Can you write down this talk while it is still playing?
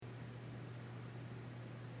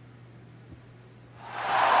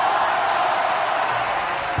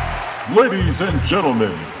Ladies and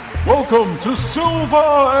gentlemen, welcome to Silver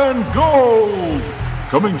and Gold!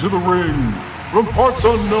 Coming to the ring from parts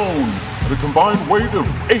unknown at a combined weight of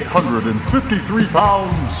 853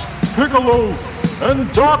 pounds, Piccolo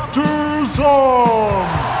and Dr.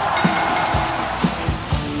 Zom!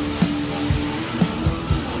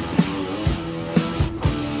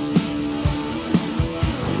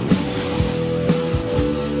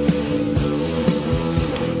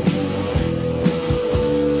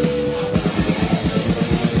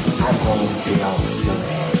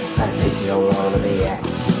 You don't wanna be at.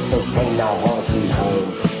 This ain't no home sweet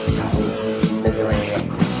home. It's a home sweet misery.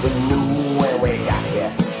 We knew when we got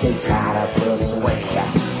here, they tried to put us away.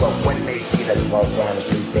 But when they see us walk down the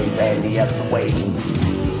street, they ran the other way.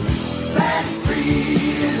 That's free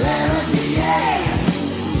in Atlanta, yeah.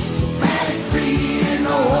 That's free in the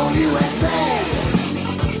whole USA.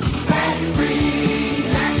 That's free,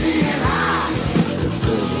 nasty and hot. The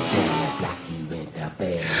food can't block you in the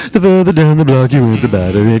bed. The further down the block you went, the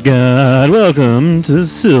better it got. Welcome to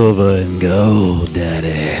Silver and Gold,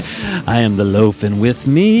 Daddy. I am the loaf, and with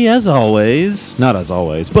me, as always, not as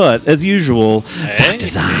always, but as usual, Dr.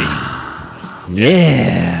 Zom.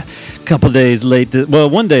 Yeah. Couple days late,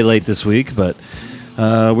 one day late this week, but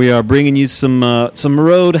we are bringing you some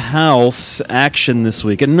Roadhouse action this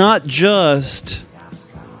week. And not just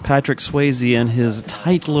Patrick Swayze and his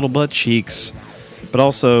tight little butt cheeks, but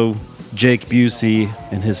also Jake Busey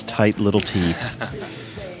and his tight little teeth.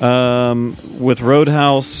 With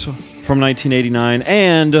Roadhouse from 1989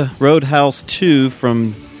 and Roadhouse 2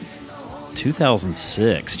 from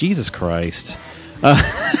 2006. Jesus Christ.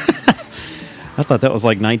 I thought that was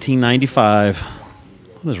like 1995.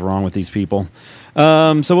 What is wrong with these people?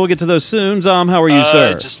 So we'll get to those soon. Zom, how are you, sir?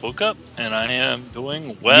 I just woke up and I am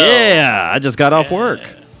doing well. Yeah, I just got off work.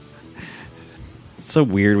 It's so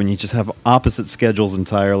weird when you just have opposite schedules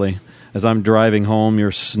entirely. As I'm driving home,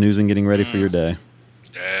 you're snoozing, getting ready for your day.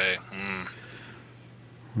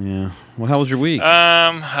 Yeah. Well, how was your week?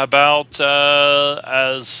 About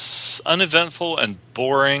as uneventful and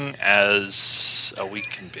boring as a week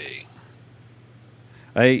can be.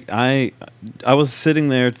 I was sitting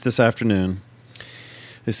there this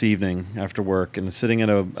evening after work, and sitting at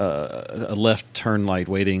a left turn light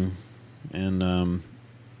waiting, and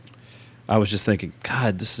I was just thinking,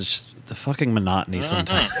 God, this is just the fucking monotony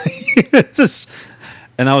sometimes.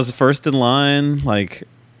 And I was the first in line. Like,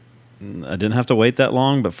 I didn't have to wait that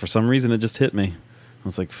long, but for some reason it just hit me. I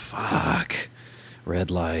was like, fuck,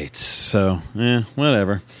 red lights. So,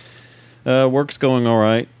 whatever. Work's going all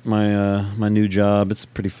right. My new job, it's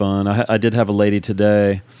pretty fun. I did have a lady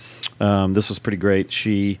today. This was pretty great.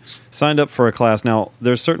 She signed up for a class. Now,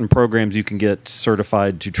 there's certain programs you can get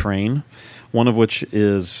certified to train, one of which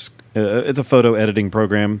is it's a photo editing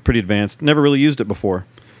program, pretty advanced. Never really used it before.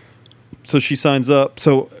 So she signs up.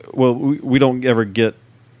 So, we don't ever get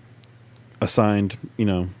assigned,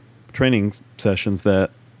 training sessions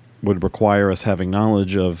that would require us having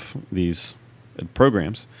knowledge of these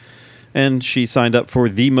programs. And she signed up for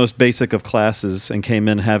the most basic of classes and came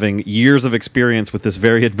in having years of experience with this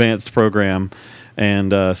very advanced program,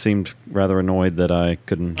 and seemed rather annoyed that I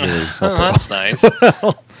couldn't really help her. That's nice.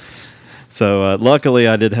 So luckily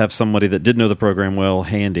I did have somebody that did know the program well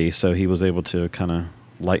handy, so he was able to kind of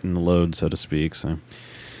lighten the load, so to speak. So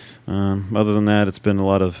other than that, it's been a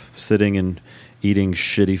lot of sitting and eating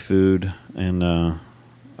shitty food, and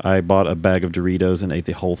I bought a bag of Doritos and ate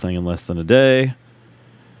the whole thing in less than a day.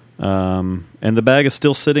 And the bag is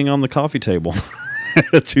still sitting on the coffee table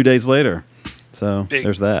 2 days later. So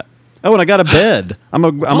there's that. Oh, and I got a bed. I'm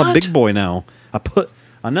a big boy now.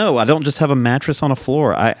 I know, I don't just have a mattress on a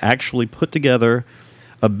floor. I actually put together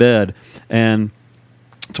a bed, and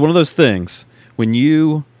it's one of those things when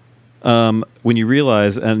you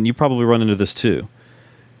realize, and you probably run into this too.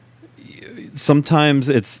 Sometimes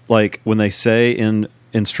it's like when they say in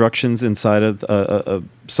instructions inside of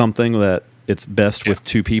something that it's best with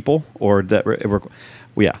two people, or that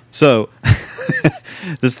So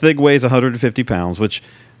this thing weighs 150 pounds, which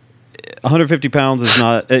 150 pounds is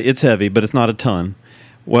not. It's heavy, but it's not a ton.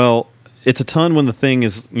 Well, it's a ton when the thing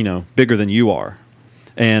is bigger than you are,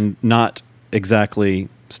 and not exactly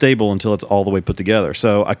stable until it's all the way put together.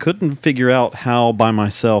 So I couldn't figure out how by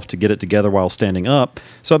myself to get it together while standing up.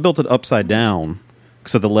 So I built it upside down,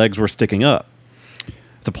 so the legs were sticking up.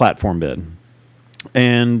 It's a platform bed.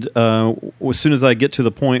 And as soon as I get to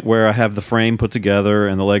the point where I have the frame put together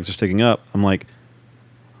and the legs are sticking up, I'm like,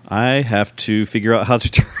 I have to figure out how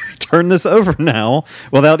to turn this over now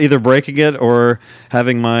without either breaking it or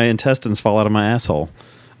having my intestines fall out of my asshole.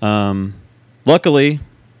 Luckily,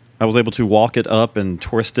 I was able to walk it up and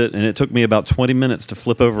twist it, and it took me about 20 minutes to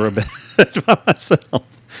flip over a bed by myself.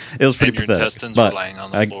 It was pretty And your pathetic. intestines but were laying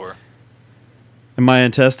on the floor. And my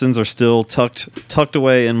intestines are still tucked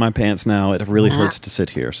away in my pants now. It really hurts to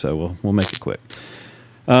sit here, so we'll make it quick.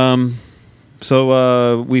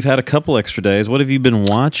 So we've had a couple extra days. What have you been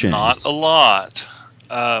watching? Not a lot.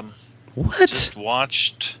 What? Just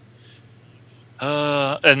watched.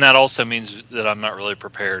 And that also means that I'm not really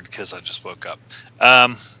prepared because I just woke up.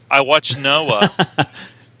 I watched Noah,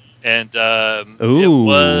 and it Ooh.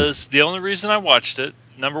 was the only reason I watched it.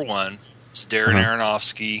 Number one, it's Darren Uh-huh.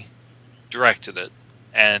 Aronofsky directed it,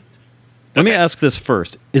 and Let me ask this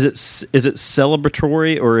first: Is it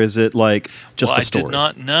celebratory or is it like just a story? I did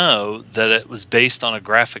not know that it was based on a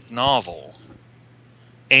graphic novel,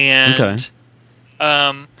 and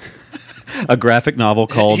A graphic novel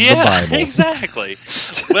called The Bible. Exactly.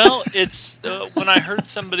 Well, it's when I heard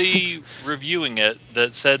somebody reviewing it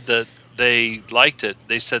that said that they liked it.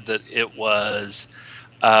 They said that it was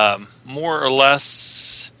more or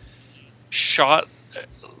less shot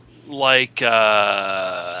like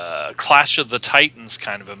Clash of the Titans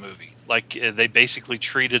kind of a movie. Like they basically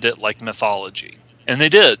treated it like mythology, and they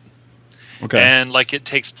did. Okay. And like it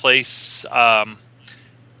takes place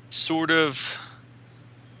sort of.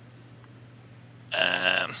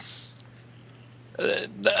 I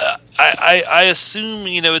assume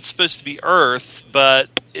it's supposed to be Earth, but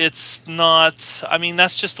it's not. I mean,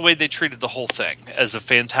 that's just the way they treated the whole thing as a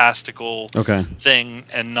fantastical thing,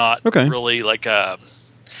 and not really like a.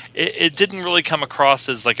 It didn't really come across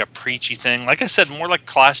as like a preachy thing. Like I said, more like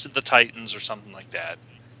Clash of the Titans or something like that.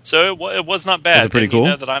 So it was not bad. Was it pretty cool? You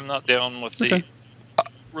know that I'm not down with the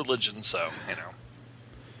religion, so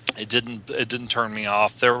It didn't turn me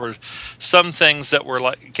off. There were some things that were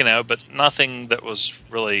like, but nothing that was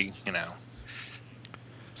really,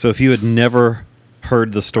 So if you had never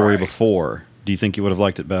heard the story before, do you think you would have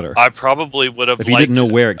liked it better? I probably would have if you didn't know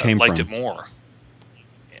where it came liked from. it more.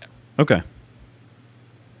 Yeah. Okay.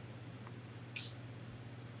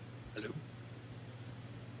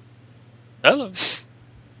 Hello.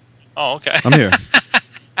 Oh, okay. I'm here.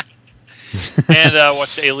 And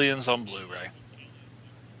watched Aliens on Blu-ray.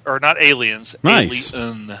 Or not Aliens, Nice.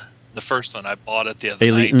 Alien. The first one. I bought it the other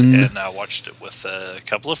Alien. night, and I watched it with a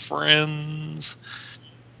couple of friends.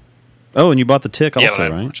 Oh, and you bought the Tick Yeah, also, but I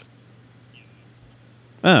didn't right? watch it.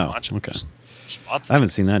 Oh, Watch it. okay. Just bought the I haven't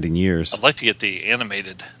Tick. seen that in years. I'd like to get the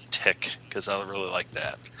animated Tick, because I really like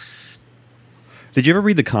that. Did you ever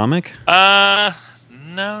read the comic? No,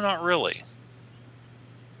 not really.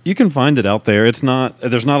 You can find it out there. There's not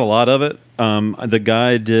a lot of it. The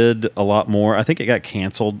guy did a lot more. I think it got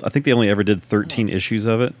canceled. I think they only ever did 13 issues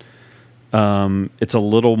of it. It's a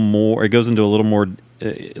little more. It goes into a little more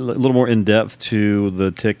in depth to the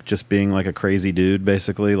Tick just being like a crazy dude,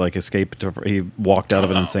 basically, like he walked out of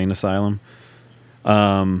an insane asylum.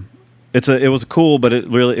 It was cool, but it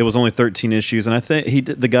was only 13 issues, and I think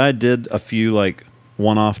the guy did a few like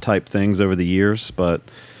one-off type things over the years, but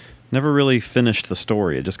never really finished the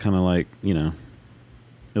story. It just kind of like, it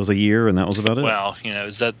was a year and that was about it. Well,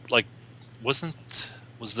 is that like, was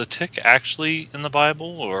the Tick actually in the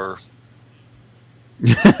Bible, or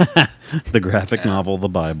the graphic novel, The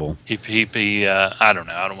Bible? he I don't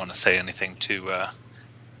know. I don't want to say anything too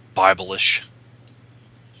Bible-ish.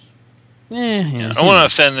 Yeah, I don't want to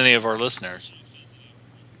offend any of our listeners.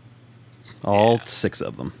 All 6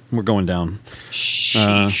 of them. We're going down.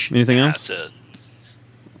 Sheesh. Anything else? That's it.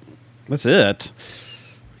 That's it.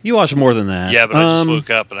 You watch more than that. Yeah, but I just woke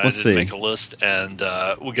up and I let's didn't see. make a list, and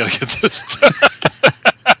we got to get this.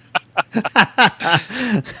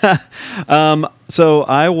 So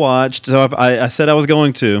I watched. So I said I was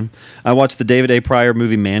going to. I watched the David A. Pryor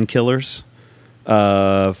movie Man Killers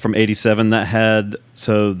from '87. That had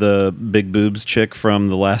the big boobs chick from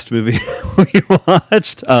the last movie we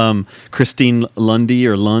watched, Christine Lundy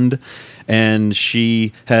or Lund, and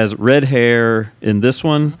she has red hair in this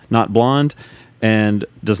one, not blonde, and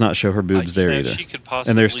does not show her boobs there either. She could possibly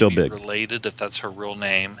and they're still be big. related, if that's her real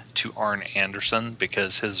name, to Arn Anderson,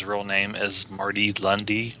 because his real name is Marty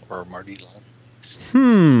Lundy or Marty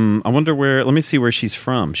Lund. I wonder where. Let me see where she's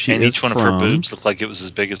from. And each one of her boobs looked like it was as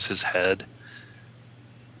big as his head.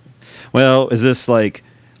 Well, is this like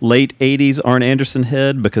late '80s Arn Anderson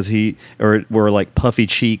head because were like puffy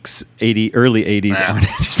cheeks early '80s Nah. Arn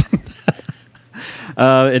Anderson?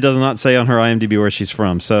 It does not say on her IMDb where she's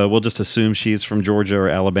from, so we'll just assume she's from Georgia or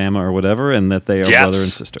Alabama or whatever, and that they are brother and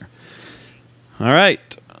sister. All right,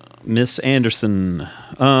 Miss Anderson.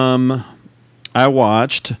 I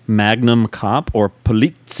watched Magnum Cop or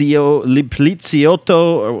Poliziotto,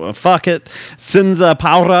 or fuck it, Senza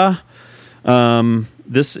Paura.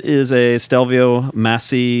 This is a Stelvio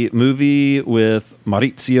Massi movie with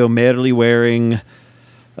Maurizio Merli wearing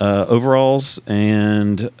overalls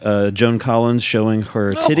and Joan Collins showing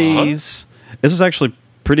her titties. This is actually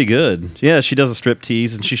pretty good. Yeah, she does a strip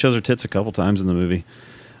tease and she shows her tits a couple times in the movie.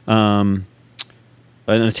 An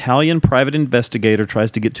Italian private investigator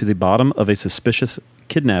tries to get to the bottom of a suspicious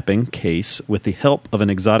kidnapping case with the help of an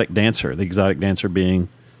exotic dancer. The exotic dancer being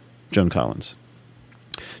Joan Collins.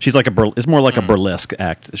 She's like it's more like a burlesque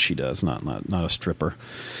act that she does, not a stripper.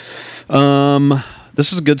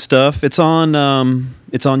 This is good stuff. It's on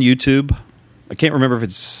YouTube. I can't remember if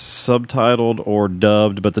it's subtitled or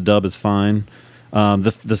dubbed, but the dub is fine.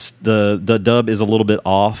 The dub is a little bit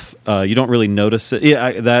off. You don't really notice it.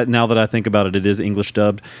 Yeah, now that I think about it, it is English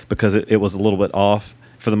dubbed because it was a little bit off.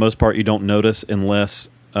 For the most part, you don't notice unless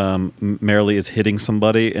Merrily is hitting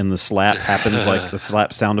somebody and the slap happens the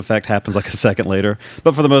slap sound effect happens like a second later.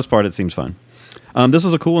 But for the most part, it seems fine. This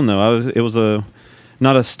is a cool one though. It was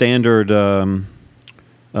not a standard.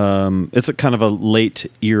 It's a kind of a late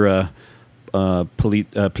era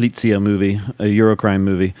Polizia movie, a Eurocrime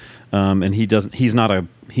movie. And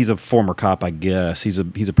he's a former cop, I guess. He's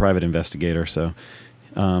a private investigator. So,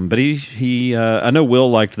 but I know Will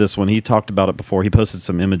liked this one. He talked about it before. He posted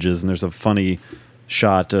some images, and there's a funny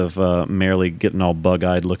shot of Merrily getting all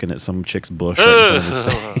bug-eyed looking at some chick's bush right in front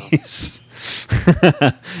of his face.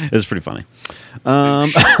 It was pretty funny.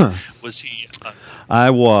 Was he? I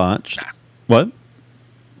watched what?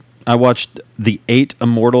 I watched The Eight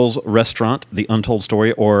Immortals Restaurant, The Untold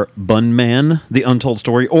Story, or Bun Man, The Untold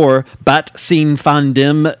Story, or Bat Sin Fan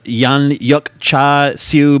Dim Yan Yuk Cha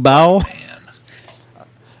Siu Bao.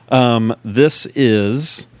 This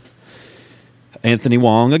is Anthony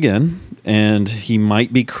Wong again, and he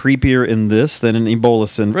might be creepier in this than in Ebola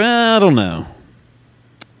Syndrome. I don't know.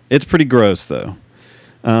 It's pretty gross, though.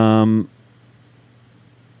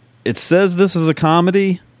 It says this is a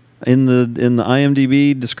comedy in the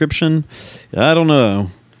IMDb description. I don't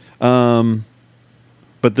know.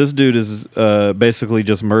 But this dude is basically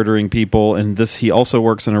just murdering people, and he also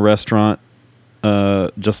works in a restaurant,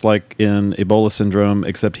 just like in Ebola Syndrome,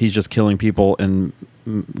 except he's just killing people and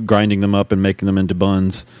grinding them up and making them into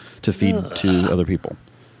buns to feed to other people.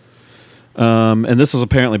 And this is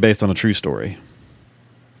apparently based on a true story.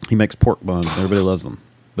 He makes pork buns. Everybody loves them,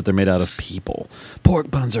 but they're made out of people.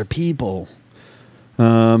 Pork buns are people.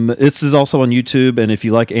 This is also on YouTube, and if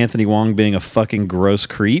you like Anthony Wong being a fucking gross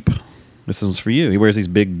creep, this one's for you. He wears these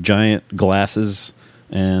big giant glasses,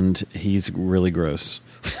 and he's really gross.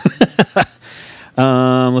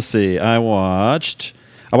 Let's see. I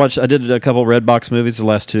did a couple Redbox movies, the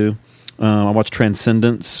last two. I watched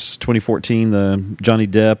Transcendence 2014, the Johnny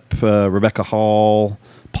Depp, Rebecca Hall,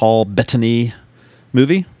 Paul Bettany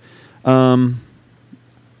movie.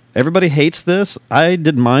 Everybody hates this. I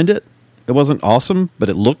didn't mind it. It wasn't awesome, but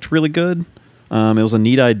it looked really good. It was a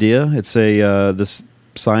neat idea. It's this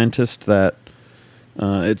scientist that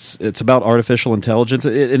it's about artificial intelligence,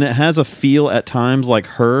 and it has a feel at times like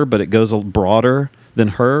Her, but it goes broader than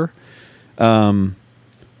Her. And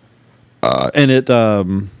it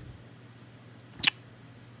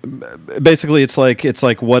basically it's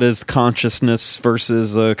like what is consciousness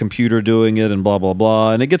versus a computer doing it, and blah blah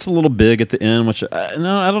blah, and it gets a little big at the end, which it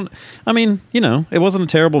wasn't a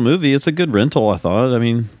terrible movie. It's a good rental, I thought. I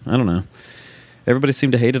mean, I don't know, everybody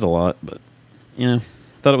seemed to hate it a lot, but I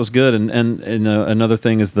thought it was good. And another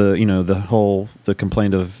thing is the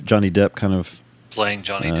complaint of Johnny Depp kind of playing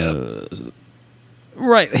Johnny Depp.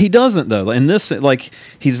 Right, he doesn't though. In this,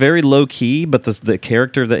 he's very low key, but the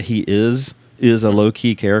character that he is a low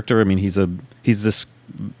key character. I mean, he's this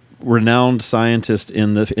renowned scientist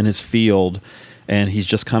in his field, and he's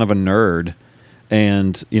just kind of a nerd.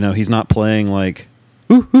 And he's not playing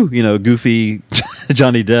goofy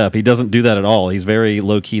Johnny Depp. He doesn't do that at all. He's very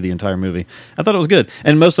low key the entire movie. I thought it was good,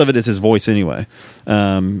 and most of it is his voice anyway.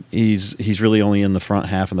 He's really only in the front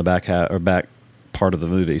half and the back back part of the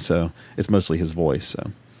movie, so it's mostly his voice.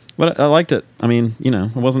 So. But I liked it. I mean,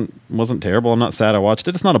 it wasn't terrible. I'm not sad I watched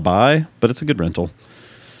it. It's not a buy, but it's a good rental.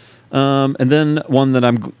 And then one that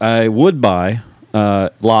I would buy,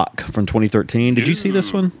 Locke from 2013. Did you see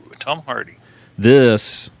this one? Tom Hardy.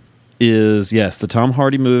 This is, the Tom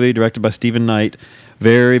Hardy movie directed by Stephen Knight.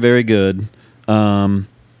 Very, very good.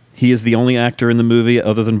 He is the only actor in the movie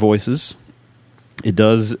other than voices. It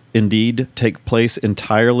does indeed take place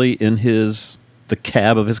entirely in the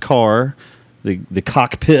cab of his car. The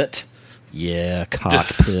cockpit. Yeah,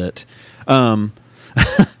 cockpit. And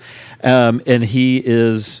he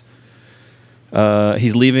is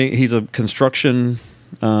he's leaving. He's a construction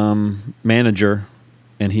manager,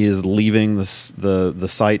 and he is leaving the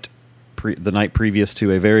site the night previous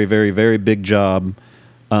to a very, very, very big job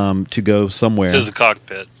to go somewhere To the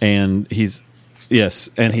cockpit. and he's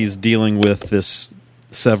dealing with this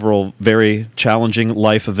several very challenging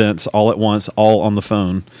life events all at once, all on the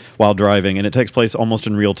phone while driving, and it takes place almost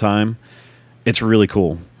in real time. It's really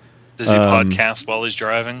cool. Does he podcast while he's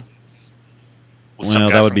driving? With some Well,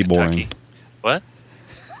 guy that would from be Kentucky? boring.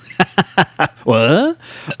 What? What?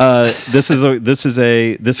 This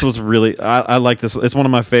was really. I like this. It's one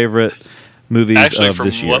of my favorite movies Actually, of from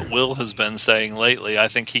this year. what Will has been saying lately, I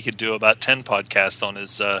think he could do about 10 podcasts on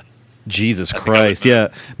his. Jesus I think Christ! I would- Yeah,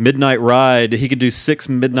 Midnight Ride. He could do 6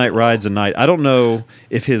 midnight rides a night. I don't know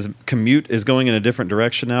if his commute is going in a different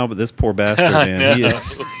direction now, but this poor bastard, man. He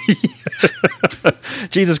is,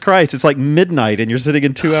 Jesus Christ! It's like midnight, and you're sitting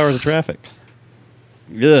in 2 hours of traffic.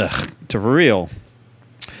 Ugh, to real.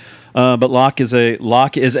 But Locke is a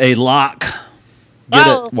lock. Get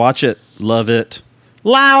it? Watch it. Love it.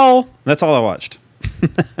 Lao. That's all I watched.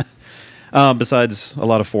 Besides a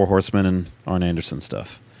lot of Four Horsemen and Arn Anderson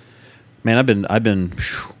stuff. Man, I've been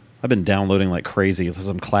downloading like crazy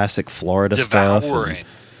some classic Florida stuff. Devouring.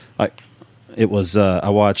 It was I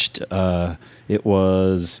watched. It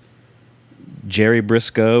was Jerry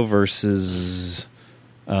Briscoe versus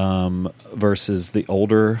the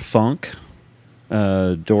older Funk,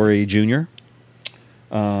 Dory Jr.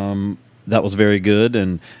 That was very good,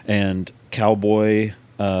 and Cowboy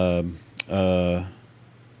Bill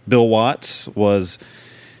Watts was.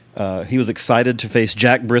 He was excited to face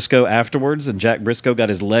Jack Briscoe afterwards, and Jack Briscoe got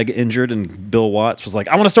his leg injured, and Bill Watts was like,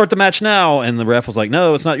 "I want to start the match now," and the ref was like,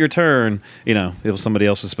 "No, it's not your turn." You know, it was somebody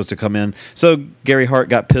else was supposed to come in. So Gary Hart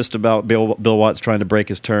got pissed about Bill Watts trying to break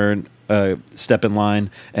his turn, step in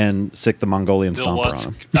line, and sick the Mongolian Bill stomper Watts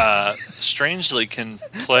on him. strangely can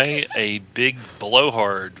play a big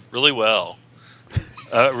blowhard really well.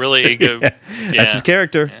 Really good. Yeah. That's his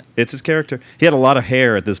character. Yeah. It's his character. He had a lot of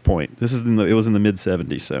hair at this point. It was in the mid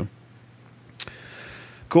 '70s. So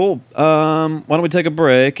cool. Why don't we take a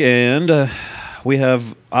break? And we have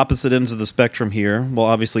opposite ends of the spectrum here. We'll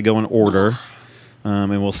obviously go in order,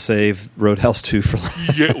 and we'll save Roadhouse 2 for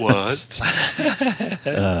last. Yeah, what?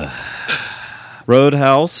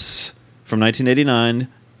 Roadhouse from 1989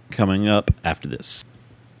 coming up after this.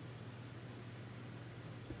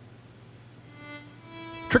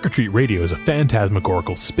 Trick or Treat Radio is a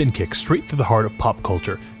phantasmagorical spin kick straight through the heart of pop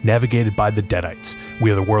culture, navigated by the Deadites. We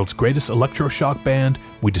are the world's greatest electroshock band,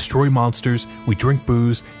 we destroy monsters, we drink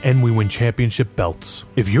booze, and we win championship belts.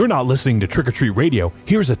 If you're not listening to Trick or Treat Radio,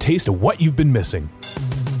 here's a taste of what you've been missing.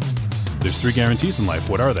 There's 3 guarantees in life.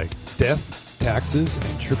 What are they? Death, taxes,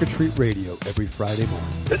 and Trick or Treat Radio every Friday morning.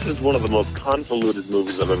 This is one of the most convoluted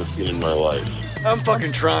movies I've ever seen in my life. I'm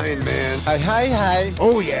fucking trying, man. Hi.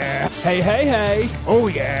 Oh, yeah. Hey. Oh,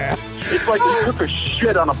 yeah. It's like he took a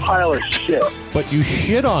shit on a pile of shit. But you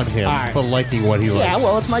shit on him for liking what he likes. Yeah,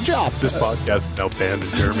 well, it's my job. This podcast is now banned in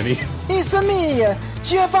Germany. It's me,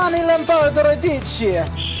 Giovanni Lombardo Radici.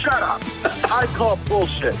 Shut up. I call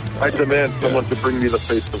bullshit. I demand someone to bring me the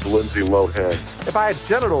face of Lindsay Lohan. If I had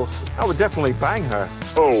genitals, I would definitely bang her.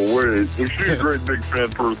 Oh, wait. Is she a great big fan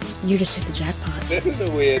person? You just hit the jackpot. This is a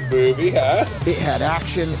weird movie, huh? It had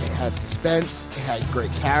action, it had suspense, it had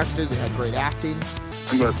great characters, it had great acting.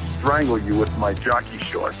 I'm going to strangle you with my jockey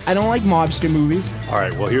shorts. I don't like mobster movies. All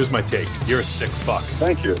right, well, here's my take. You're a sick fuck.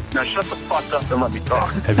 Thank you. Now shut the fuck up and let me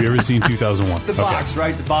talk. Have you ever seen 2001? The box,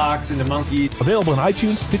 right? The box and the monkey. Available on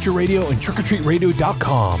iTunes, Stitcher Radio, and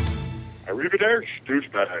trickortreatradio.com. Arrivederci,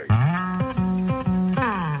 douchebag.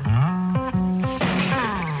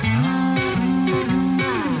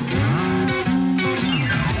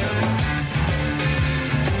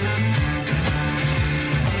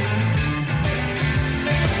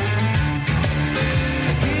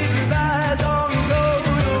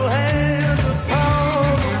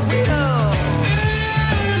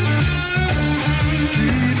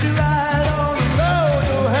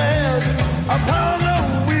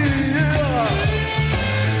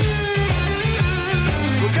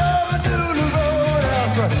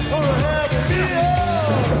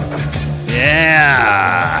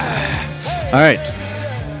 Yeah. All right.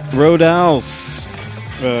 Roadhouse,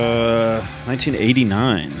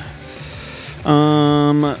 1989.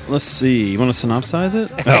 Let's see. You want to synopsize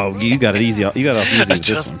it? Oh, you got it easy. You got it off easy A with this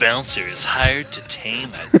tough one. bouncer is hired to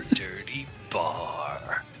tame a dirty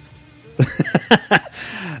bar.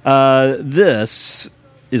 This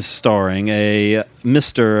is starring a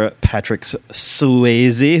Mr. Patrick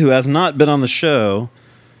Swayze, who has not been on the show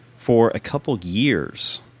for a couple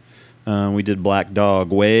years. We did Black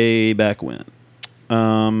Dog way back when.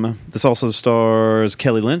 This also stars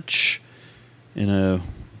Kelly Lynch in a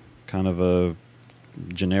kind of a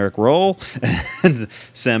generic role, and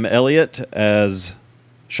Sam Elliott as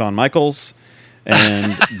Shawn Michaels,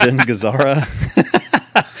 and Ben Gazzara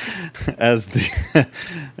as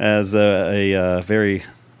a very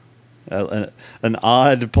an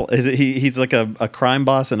odd. He's like a crime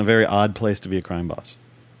boss in a very odd place to be a crime boss.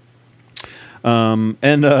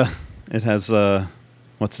 It has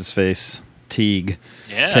what's his face, Teague,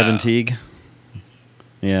 Kevin Teague.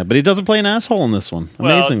 Yeah, but he doesn't play an asshole in this one.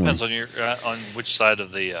 Well, Amazingly. it depends on on which side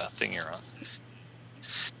of the thing you're on.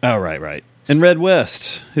 Oh, right. And Red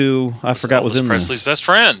West, who I forgot was in Presley's this. best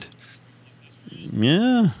friend.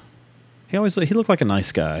 Yeah, he looked like a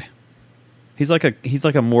nice guy. He's like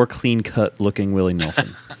a more clean cut looking Willie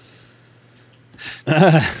Nelson.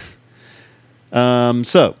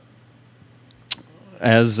 So,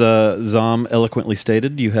 as Zom eloquently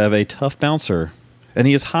stated, you have a tough bouncer, and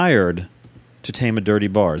he is hired to tame a dirty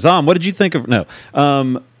bar. Zom, what did you think of? No,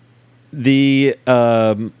 this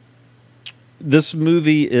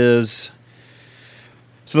movie is.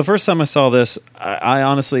 So the first time I saw this, I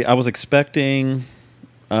honestly was expecting.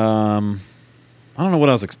 I don't know what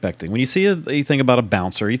I was expecting. When you see you think about a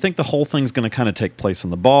bouncer, you think the whole thing's going to kind of take place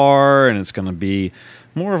in the bar, and it's going to be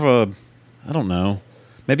more of a, I don't know,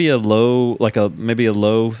 maybe a low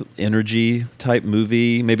energy type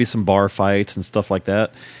movie, maybe some bar fights and stuff like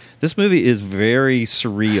that. This movie is very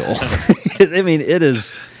surreal. I mean,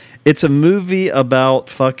 it's a movie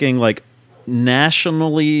about fucking like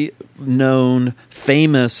nationally known,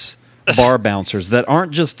 famous bar bouncers that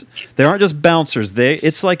aren't just bouncers.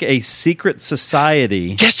 It's like a secret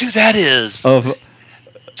society. Guess who that is? Of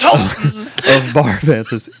bar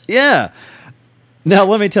bouncers. Yeah. Now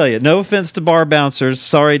let me tell you, no offense to bar bouncers.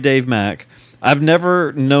 Sorry, Dave Mack. I've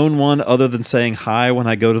never known one other than saying hi when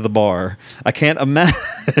I go to the bar. I can't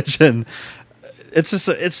imagine. It's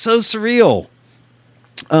so surreal.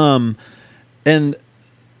 And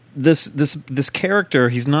this character,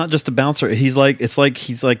 he's not just a bouncer. He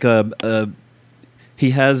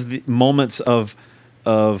has the moments of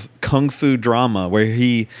kung fu drama where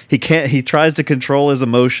he tries to control his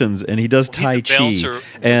emotions, and he does Tai Chi. He's a bouncer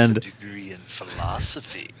and with a degree in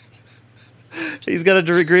philosophy. He's got a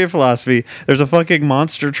degree in philosophy. There's a fucking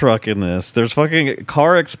monster truck in this. There's fucking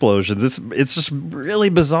car explosions. It's just really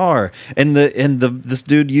bizarre. And this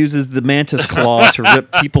dude uses the mantis claw to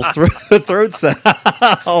rip people's throats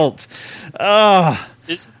out. I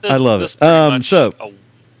love it. Much a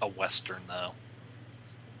western though.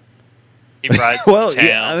 He rides to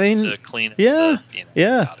town to clean it up. Yada,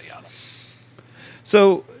 yada.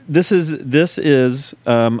 So this is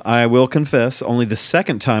I will confess, only the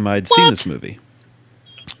second time I'd seen this movie.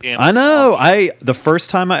 I know. The first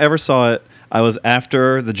time I ever saw it, I was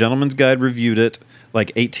after The Gentleman's Guide reviewed it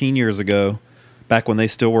like 18 years ago, back when they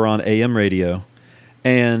still were on AM radio,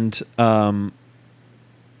 and I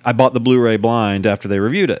bought the Blu-ray blind after they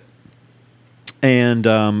reviewed it. And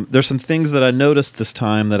there's some things that I noticed this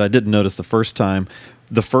time that I didn't notice the first time.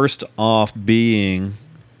 The first off being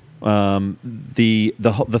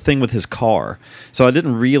the thing with his car. So I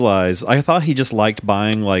didn't realize. I thought he just liked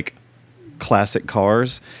buying like classic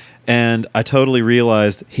cars, and I totally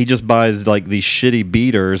realized he just buys like these shitty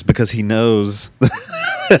beaters because he knows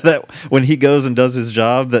that when he goes and does his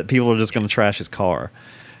job, that people are just going to trash his car.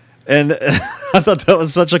 And I thought that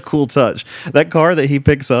was such a cool touch. That car that he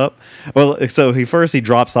picks up. Well, so he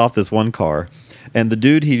drops off this one car, and the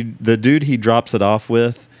dude he drops it off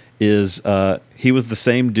with is he was the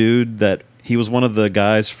same dude that he was one of the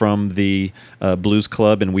guys from the Blues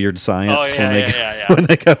Club and Weird Science when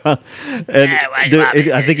they go on. And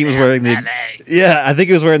I think he was wearing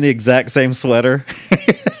the exact same sweater.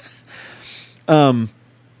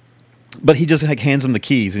 But he just like hands him the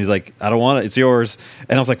keys, and he's like, "I don't want it; it's yours."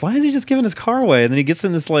 And I was like, "Why is he just giving his car away?" And then he gets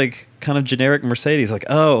in this like kind of generic Mercedes. Like,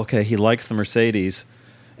 oh, okay, he likes the Mercedes,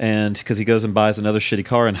 and because he goes and buys another shitty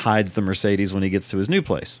car and hides the Mercedes when he gets to his new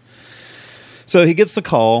place. So he gets the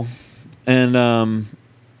call, and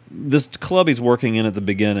this club he's working in at the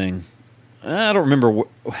beginning. I don't remember.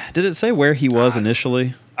 Did it say where he was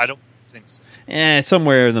initially? I don't think so. It's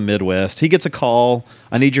somewhere in the Midwest. He gets a call.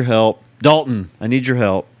 I need your help, Dalton. I need your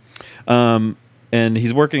help. And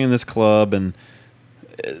he's working in this club, and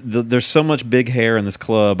there's so much big hair in this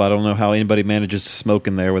club. I don't know how anybody manages to smoke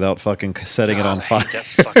in there without fucking setting it on fire. I hate that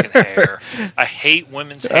fucking hair. I hate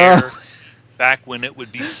women's hair back when it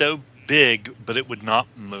would be so big, but it would not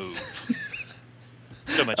move.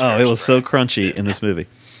 So much hair. It was so crunchy in this movie.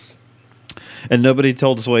 And nobody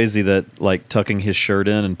told Swayze that like tucking his shirt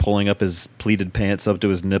in and pulling up his pleated pants up to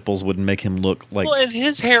his nipples wouldn't make him look like and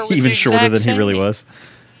his hair was even shorter than he really was.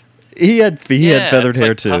 He had feathered hair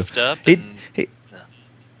like too. Puffed up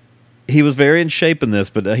he was very in shape in this,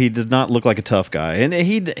 but he did not look like a tough guy. And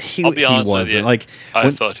he I'll be honest with you. Like,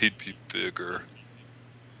 I thought he'd be bigger.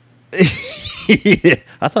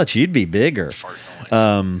 I thought you'd be bigger. Fart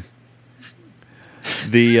noise.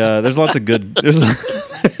 There's lots of good there's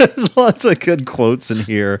lots of good quotes in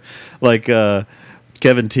here. Like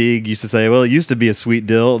Kevin Teague used to say, "Well, it used to be a sweet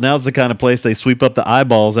deal. Now it's the kind of place they sweep up the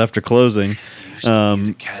eyeballs after closing."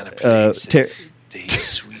 The kind of place they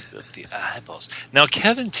sweep up the eyeballs. Now,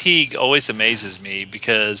 Kevin Teague always amazes me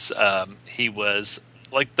because he was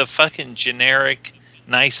like the fucking generic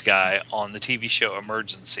nice guy on the TV show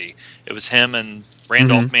Emergency. It was him and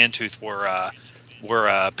Randolph Mantooth were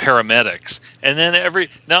paramedics, and then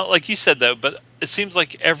now, like you said though, but it seems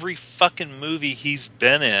like every fucking movie he's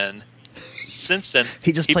been in since then,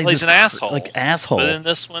 he plays an asshole. Like asshole. But in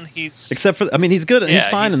this one, he's except for, I mean, he's good. He's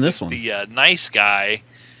fine in this one. The nice guy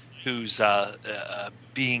who's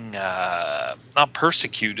being not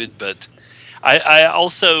persecuted, but I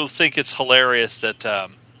also think it's hilarious that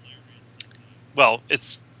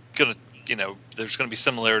it's gonna, there's gonna be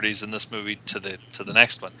similarities in this movie to the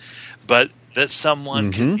next one, but that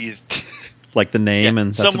someone could be like the name and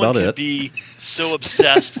that's about it. Someone could be so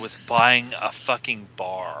obsessed with buying a fucking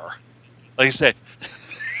bar. Like I say,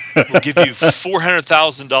 we'll give you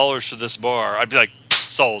 $400,000 for this bar. I'd be like,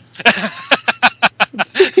 sold. I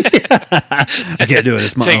can't do it.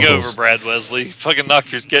 It's my Take uncle's. over, Brad Wesley. Fucking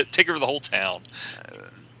take over the whole town.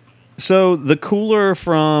 So the cooler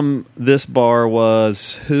from this bar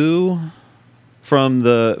was who? From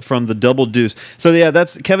the Double Deuce. So yeah,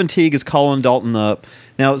 that's Kevin Teague is calling Dalton up.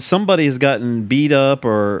 Now somebody has gotten beat up,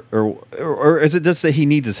 or is it just that he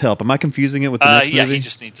needs his help? Am I confusing it with the next movie? Yeah, he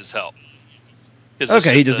just needs his help.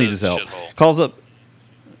 Okay, he just needs his help. Calls up.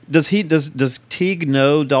 Does Teague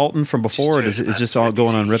know Dalton from before, or is it just all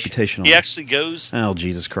going on reputational? He actually goes. Oh,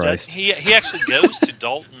 Jesus Christ! He actually goes to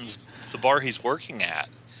the bar he's working at,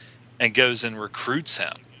 and goes and recruits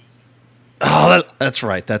him. Oh, that's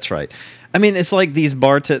right. That's right. I mean, it's like these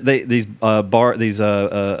doormen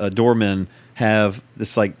have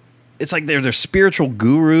this like. It's like they're spiritual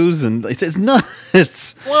gurus, and it's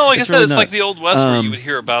nuts. Well, like I said, really it's nuts. like the Old West where you would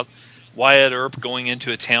hear about Wyatt Earp going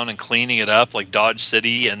into a town and cleaning it up, like Dodge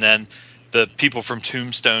City, and then the people from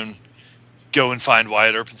Tombstone go and find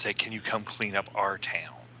Wyatt Earp and say, "Can you come clean up our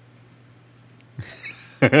town?"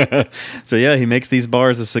 So yeah, he makes these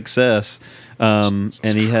bars a success, and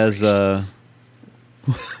he has.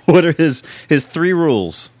 What are his 3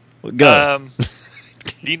 rules? Go.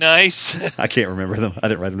 Be nice. I can't remember them. I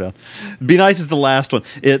didn't write them down. Be nice is the last one.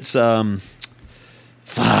 It's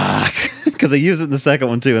fuck, because I used it in the second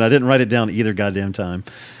one too, and I didn't write it down either goddamn time.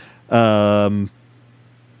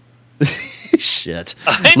 Shit.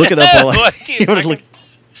 Look it up while I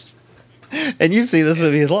and you've seen this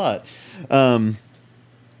movie a lot. If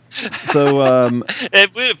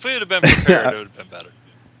we would have been prepared, it would have been better.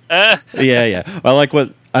 Yeah. I like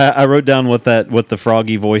what I wrote down. What the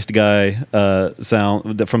froggy voiced guy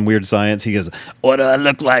sound from Weird Science. He goes, "What do I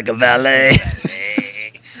look like, a valet?"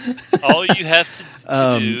 All you have to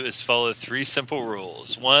do is follow 3 simple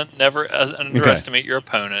rules. 1, never underestimate your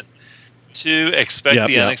opponent. 2, expect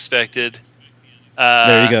the unexpected.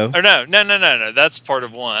 There you go. Or no. That's part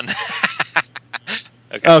of 1.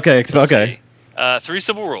 Okay. 3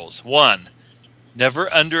 simple rules. 1,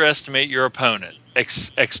 never underestimate your opponent.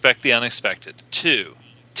 Expect the unexpected. 2,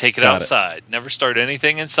 take it outside. Never start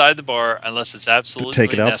anything inside the bar unless it's absolutely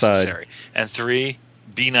necessary. And 3,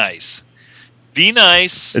 be nice. Be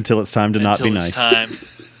nice until it's time to not be nice. Until it's time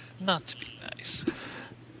not to be nice.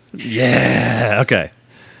 Yeah. Okay.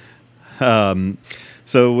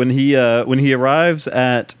 So when he arrives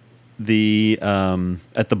at the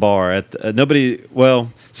bar, nobody.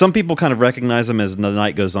 Well, some people kind of recognize him as the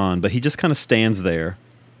night goes on, but he just kind of stands there.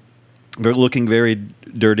 They're looking very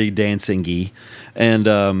dirty, dancing-y,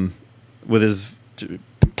 and with his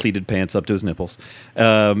pleated pants up to his nipples,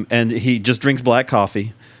 and he just drinks black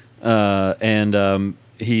coffee. And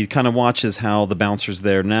he kind of watches how the bouncers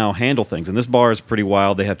there now handle things. And this bar is pretty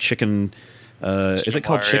wild. They have chicken. Is it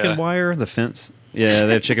called chicken wire? The fence. Yeah,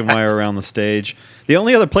 they have chicken wire around the stage. The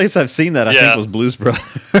only other place I've seen that I think was Blues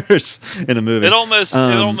Brothers in a movie. It almost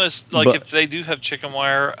like if they do have chicken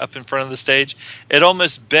wire up in front of the stage, it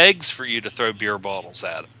almost begs for you to throw beer bottles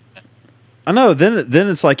at them. I know. Then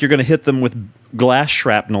it's like you're going to hit them with glass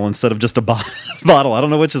shrapnel instead of just a bottle. I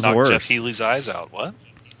don't know which is worse. Jeff Healy's eyes out. What?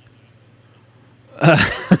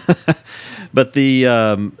 But the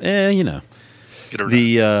I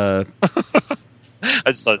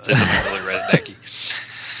just thought it'd say something really rednecky.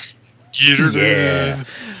 Get her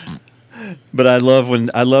But I love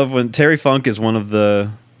when Terry Funk is one of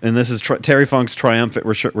the and this is Terry Funk's triumphant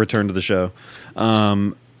return to the show.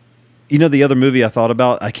 You know, the other movie I thought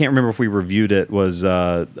about, I can't remember if we reviewed it, was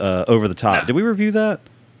Over the Top. No. Did we review that?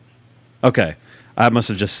 Okay. I must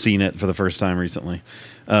have just seen it for the first time recently.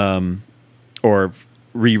 Or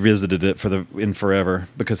revisited it in forever,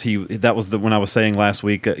 because that was when I was saying last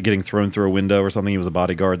week, getting thrown through a window or something, he was a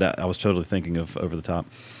bodyguard. That I was totally thinking of Over the Top.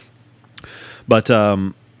 But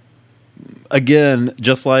again,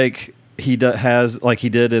 just like he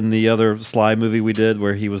did in the other Sly movie we did,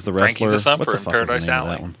 where he was the wrestler. Frankie the Thumper What the in fuck was the Paradise name of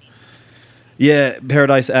Alley. that one? Yeah,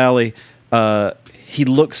 Paradise Alley. He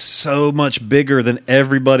looks so much bigger than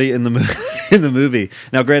everybody in the movie.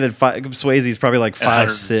 Now, granted, Swayze's probably like 5'6",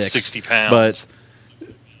 160 pounds. but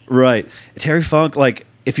right, Terry Funk. Like,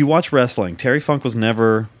 if you watch wrestling, Terry Funk was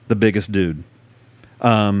never the biggest dude.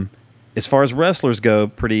 As far as wrestlers go,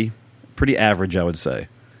 pretty average, I would say.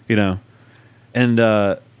 You know, and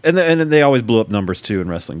they always blew up numbers too in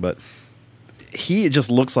wrestling, but he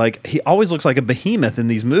always looks like a behemoth in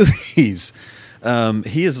these movies.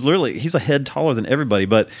 He's a head taller than everybody,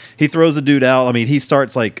 but he throws the dude out. I mean, he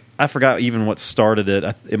starts like, I forgot even what started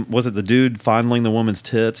it. Was it the dude fondling the woman's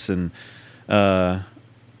tits? And oh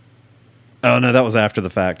no, that was after the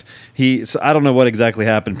fact. I don't know what exactly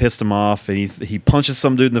happened. Pissed him off, and he punches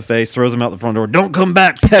some dude in the face, throws him out the front door. Don't come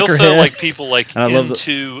back, peckerhead. He'll throw like people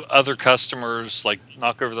into other customers, like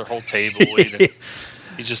knock over their whole table.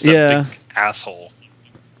 He's just a big asshole.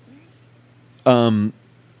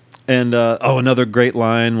 And another great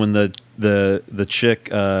line when the chick,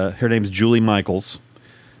 her name's Julie Michaels,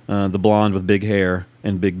 the blonde with big hair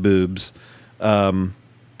and big boobs.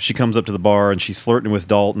 She comes up to the bar and she's flirting with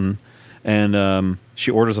Dalton, and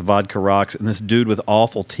she orders a vodka rocks. And this dude with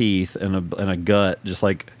awful teeth and a gut, just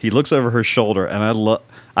like, he looks over her shoulder, and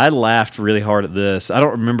I laughed really hard at this. I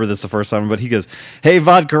don't remember this the first time, but he goes, "Hey,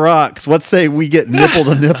 vodka rocks, what say we get nipple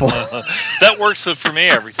to nipple?" That works for me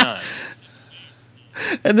every time.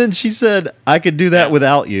 And then she said, "I could do that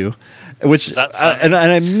without you," which and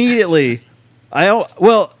I immediately, I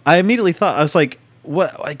immediately thought, I was like,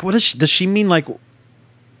 "What? Like, what does she mean? Like,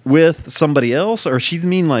 with somebody else, or she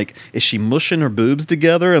mean like, is she mushing her boobs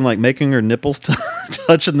together and like making her nipples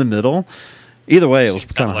touch in the middle?" Either way, it was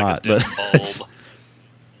kind of hot, but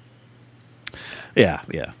yeah.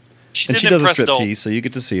 She does a impress Dalton, striptease, so you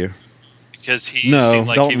get to see her. because he seemed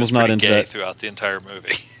like Dalton he was not pretty into gay that. throughout the entire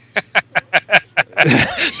movie.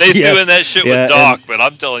 They threw in that shit with Doc, but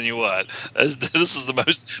I'm telling you what, this is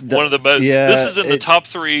one of the most. Yeah, this is in the top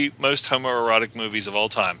 3 most homoerotic movies of all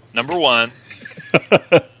time. Number 1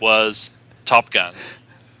 was Top Gun.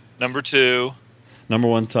 Number 2, Number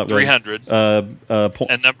 1, Top Gun. 300.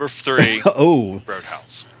 And number 3,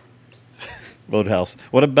 Roadhouse. Roadhouse.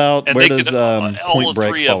 What about, And where they does could, all Point Break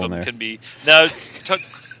 3 fall of in them there? can be now.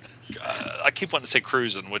 I keep wanting to say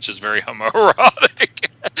Cruising, which is very homoerotic.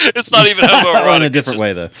 It's not even homoerotic. In a different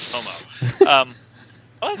way, though. Homo.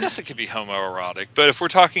 Well, I guess it could be homoerotic, but if we're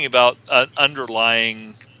talking about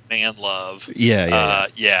underlying man love, yeah,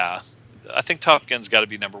 I think Top Gun's got to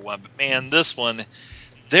be number 1. But man, this one,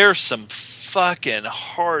 there's some fucking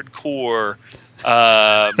hardcore,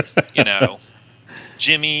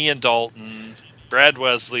 Jimmy and Dalton, Brad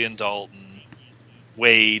Wesley and Dalton,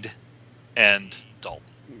 Wade and Dalton.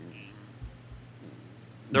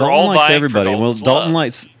 They're Dalton all likes vying everybody. for Well,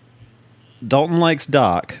 Dalton's Dalton likes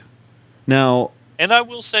Doc. Now, and I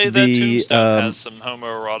will say that Tombstone has some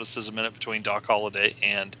homoeroticism in it between Doc Holliday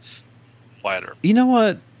and Wyatt Earp. you know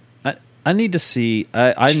what? I need to see.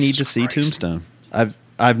 I need to see Tombstone.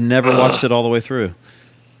 I've never watched it all the way through.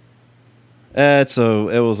 It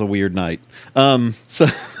was a weird night. So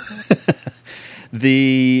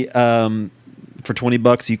the for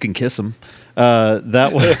 $20 you can kiss him.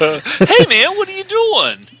 That was. Hey man, what are you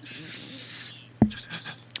doing?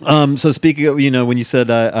 So speaking of, when you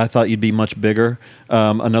said I thought you'd be much bigger,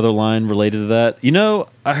 another line related to that.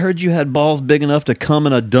 I heard you had balls big enough to come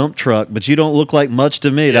in a dump truck, but you don't look like much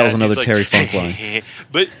to me. That was another Terry Funk line.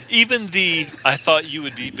 But even I thought you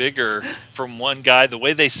would be bigger from one guy, the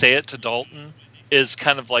way they say it to Dalton is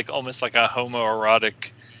kind of like almost like a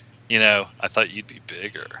homoerotic, I thought you'd be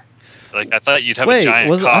bigger. Like I thought you'd have a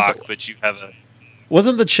giant cock, but you have a...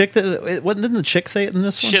 Wasn't the chick didn't the chick say it in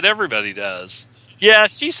this one? Shit, everybody does. Yeah,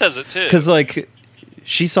 she says it too. Because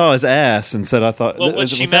she saw his ass and said, "I thought." Well, what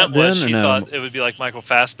she meant was she no? thought it would be like Michael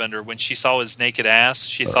Fassbender when she saw his naked ass.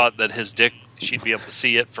 She thought that his dick, she'd be able to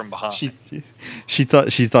see it from behind. She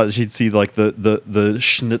thought she'd see like the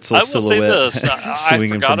schnitzel I will silhouette. say this: I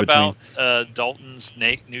forgot about Dalton's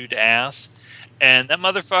nude ass. And that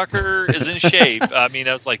motherfucker is in shape. I mean,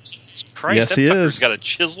 I was like, Jesus Christ, Yes, that he fucker's is. got a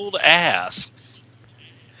chiseled ass.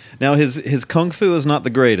 Now his kung fu is not the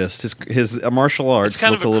greatest. His martial arts It's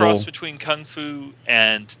kind look of a little cross between kung fu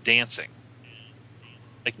and dancing.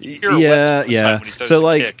 Like the pirouettes Yeah, one yeah. time when he throws So, a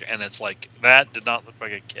like- kick, and it's like that did not look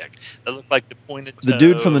like a kick. That looked like the pointed the toe,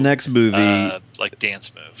 dude from the next movie. like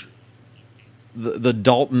dance move. The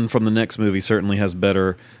Dalton from the next movie certainly has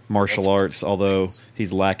better martial That's arts, although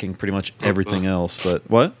he's lacking pretty much everything else. But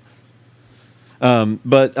what?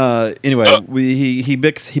 Anyway, he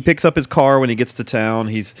picks up his car when he gets to town.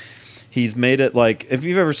 He's made it like, if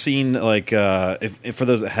you've ever seen like if for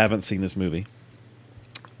those that haven't seen this movie,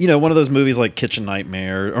 you know, one of those movies like Kitchen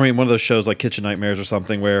Nightmare, one of those shows like Kitchen Nightmares or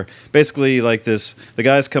something, where basically like the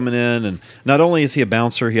guy's coming in, and not only is he a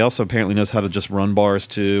bouncer, he also apparently knows how to just run bars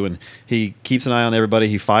too, and he keeps an eye on everybody.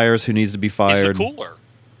 He fires who needs to be fired. He's the cooler,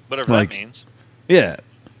 whatever Like- that means. Yeah.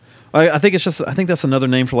 I think that's another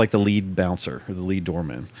name for like the lead bouncer or the lead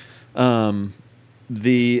doorman. But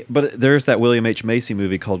there's that William H. Macy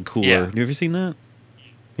movie called Cooler. Yeah. Have you ever seen that?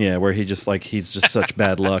 Yeah, where he's just such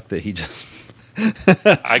bad luck that he just makes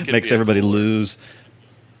be a everybody cooler. lose.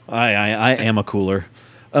 I am a cooler.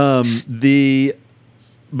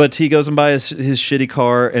 But he goes and buys his shitty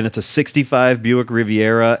car, and it's a 65 Buick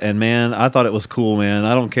Riviera, and man, I thought it was cool, man.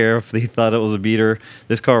 I don't care if he thought it was a beater.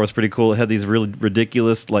 This car was pretty cool. It had these really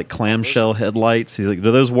ridiculous, like, clamshell headlights. He's like,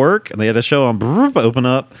 do those work? And they had a show on, open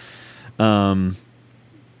up.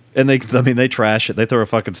 And they trash it. They throw a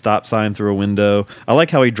fucking stop sign through a window. I like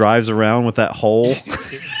how he drives around with that hole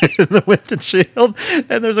in the windshield.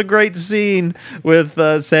 And there's a great scene with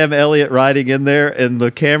Sam Elliott riding in there, and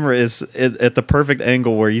the camera is at the perfect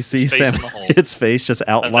angle where you see His face Sam in the hole. Elliott's face just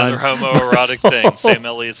outlined. Another homoerotic thing. Sam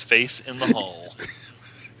Elliott's face in the hole.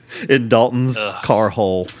 In Dalton's Ugh. car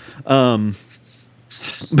hole.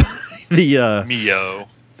 Mio.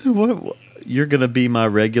 What? You're gonna be my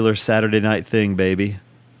regular Saturday night thing, baby.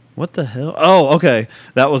 What the hell? Oh, okay.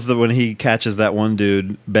 That was when he catches that one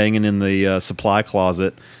dude banging in the supply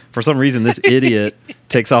closet. For some reason, this idiot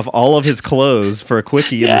takes off all of his clothes for a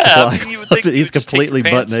quickie in the supply you would think closet. you He's would just take your completely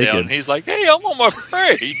butt pants down, naked. and he's like, "Hey, I'm on my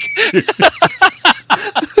break."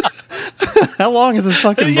 How long is this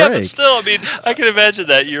fucking Yeah, break? but still, I mean, I can imagine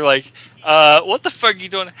that. You're like, what the fuck are you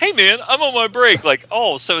doing? Hey, man, I'm on my break. Like,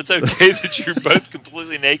 oh, so it's okay that you're both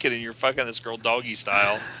completely naked and you're fucking this girl doggy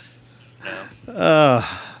style. No.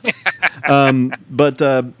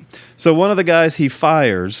 So one of the guys he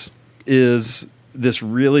fires is this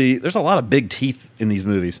really. There's a lot of big teeth in these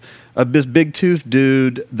movies. This big tooth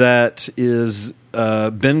dude that is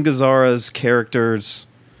Ben Gazzara's character's.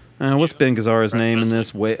 What's Ben Gazzara's name in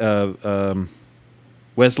this? Wesley.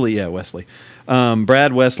 Yeah, Wesley.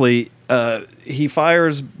 Brad Wesley. He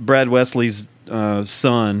fires Brad Wesley's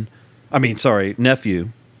nephew.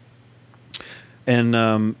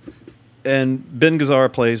 And Ben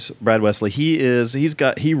Gazzara plays Brad Wesley.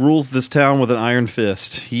 He rules this town with an iron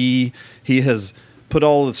fist. He has put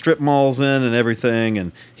all the strip malls in and everything,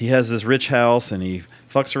 and he has this rich house, and he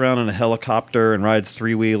fucks around in a helicopter and rides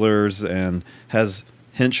three-wheelers and has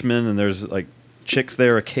henchmen, and there's like chicks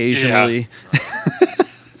there occasionally. Yeah.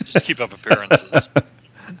 Just keep up appearances.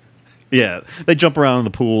 Yeah, they jump around in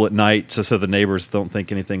the pool at night just so the neighbors don't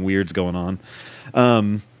think anything weird's going on.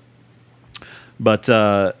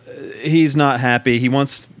 But he's not happy. He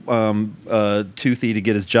wants Toothy to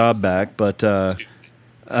get his job back, but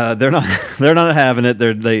they're not. They're not having it.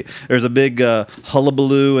 There's a big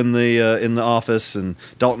hullabaloo in the office, and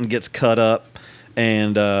Dalton gets cut up,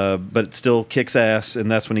 and but it still kicks ass.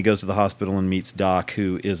 And that's when he goes to the hospital and meets Doc,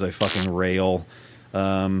 who is a fucking rail.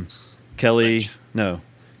 Kelly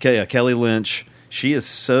Lynch. She is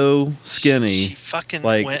so skinny. She fucking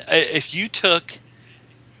went. If you took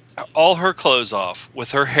all her clothes off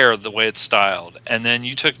with her hair the way it's styled, and then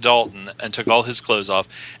you took Dalton and took all his clothes off,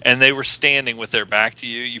 and they were standing with their back to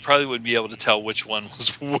you, you probably wouldn't be able to tell which one was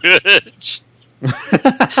which.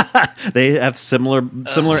 They have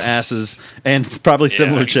similar asses and probably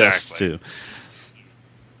similar chests too.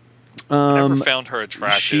 I never found her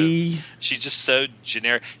attractive. She's just so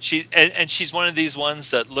generic. And she's one of these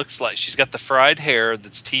ones that looks like she's got the fried hair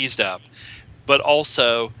that's teased up, but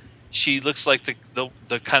also she looks like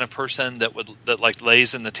the kind of person that like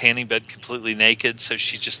lays in the tanning bed completely naked. So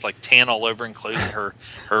she's just like tan all over, including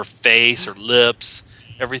her face, her lips,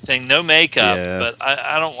 everything. No makeup, Yeah. but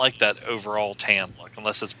I don't like that overall tan look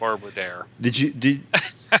unless it's Barbara Dare. Did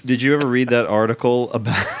you ever read that article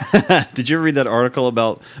about? Did you ever read that article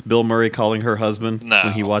about Bill Murray calling her husband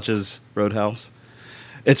when he watches Roadhouse?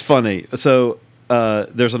 It's funny. So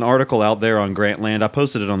there's an article out there on Grantland. I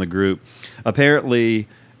posted it on the group. Apparently,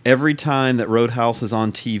 every time that Roadhouse is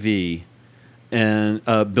on TV, and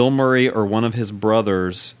Bill Murray or one of his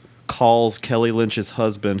brothers calls Kelly Lynch's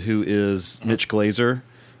husband, who is Mitch Glazer.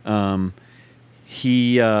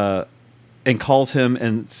 He and calls him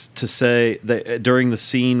and to say that during the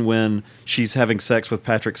scene when she's having sex with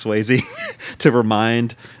Patrick Swayze to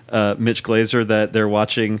remind Mitch Glazer that they're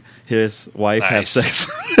watching his wife have sex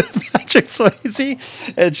with Patrick Swayze.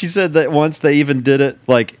 And she said that once they even did it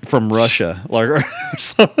like from Russia, like or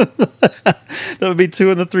something. That would be 2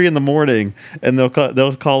 and 3 in the morning, and they'll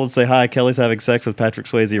call and say, "Hi, Kelly's having sex with Patrick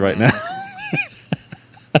Swayze right now."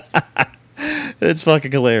 It's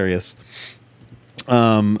fucking hilarious.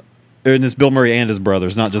 And it's Bill Murray and his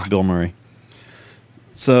brothers, not just Bill Murray.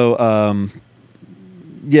 So,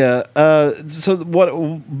 so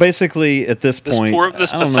what? Basically, at this point,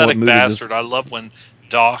 this pathetic bastard. I love when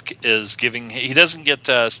Doc is giving. He doesn't get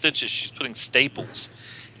stitches. She's putting staples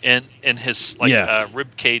in his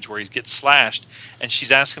rib cage where he gets slashed, and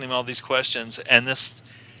she's asking him all these questions. And this,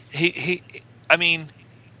 I mean,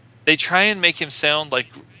 they try and make him sound like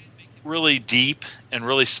really deep and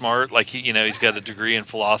really smart, like he's got a degree in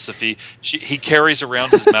philosophy. He carries around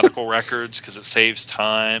his medical records because it saves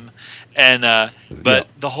time, and but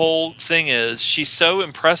the whole thing is she's so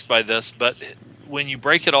impressed by this. But when you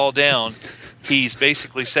break it all down, he's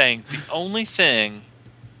basically saying the only thing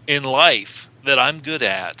in life that I'm good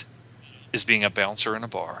at is being a bouncer in a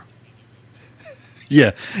bar.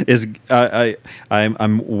 Yeah,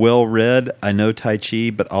 I'm well read. I know Tai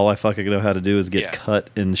Chi, but all I fucking know how to do is get cut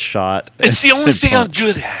and shot. It's the only thing I'm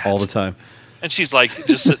good at all the time. And she's like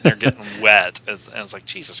just sitting there getting wet, and it's like,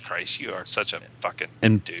 Jesus Christ, you are such a fucking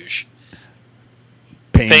douche.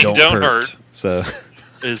 Pain don't hurt. So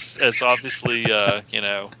it's obviously I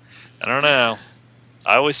don't know.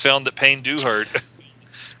 I always found that pain do hurt,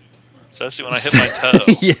 especially when I hit my toe.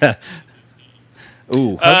 Yeah.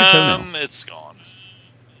 Ooh, how's your toe now? It's gone.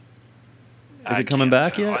 Is it coming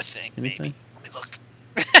back yet? I think maybe. Let me look.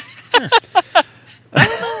 I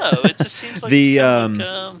don't know. It just seems like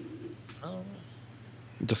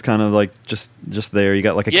just kind of like just there. You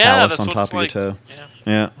got like a callus on top of your toe.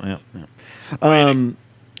 Yeah.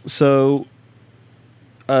 So,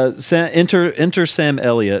 enter Sam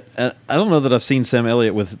Elliott. I don't know that I've seen Sam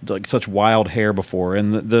Elliott with like such wild hair before,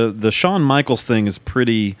 and the Shawn Michaels thing is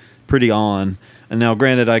pretty on. And now,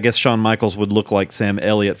 granted, I guess Shawn Michaels would look like Sam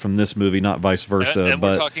Elliott from this movie, not vice versa. And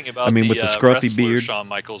but we're talking about with the scruffy wrestler beard, Shawn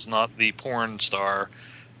Michaels, not the porn star.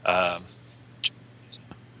 I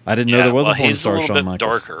didn't know there was a porn star Shawn Michaels. He's a little bit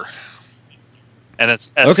darker, and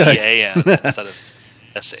it's S-E-A-N instead of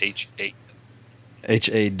S-H-A.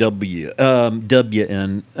 H-A-W-W-N.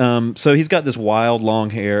 So he's got this wild long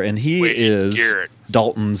hair, and he is Garrett.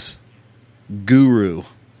 Dalton's guru.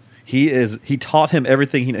 He taught him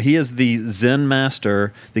everything. He is the Zen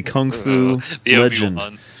master, the Kung Fu the legend.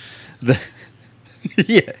 Obi-Wan.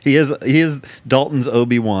 He is Dalton's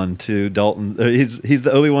Obi-Wan to Dalton. He's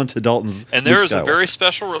the Obi-Wan to Dalton's. And there Luke is a Skywalker. very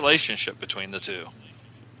special relationship between the two.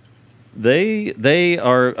 They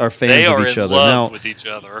are fans They of are each in other. love with each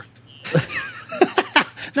other.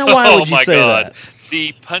 Now, why would you say that?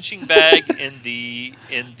 The punching bag in the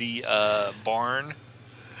barn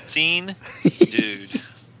scene, dude.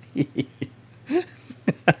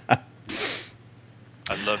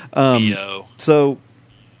 I love Neo. So,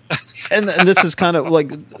 and this is kind of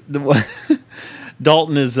like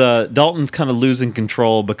Dalton's kind of losing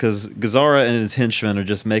control because Gazzara and his henchmen are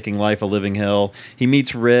just making life a living hell. He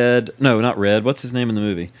meets Red. No, not Red. What's his name in the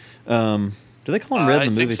movie? Do they call him Red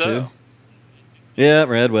in the movie too? Yeah,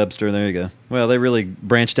 Red Webster. There you go. Well, they really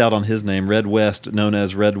branched out on his name, Red West, known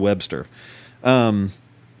as Red Webster. But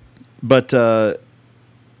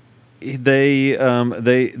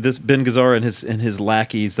this Ben Gazzara and his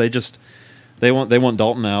lackeys, they want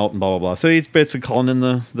Dalton out and blah blah blah. So he's basically calling in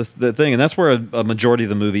the thing, and that's where a majority of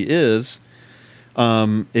the movie is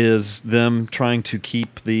them trying to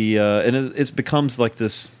keep the and it becomes like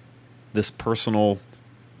this personal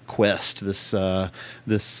quest, this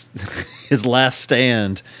his last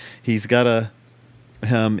stand. He has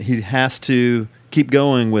to keep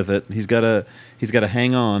going with it. He's got to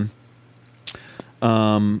hang on.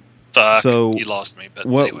 So you lost me, but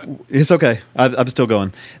anyway. It's okay. I'm still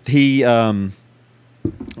going. I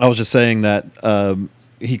was just saying that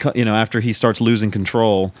after he starts losing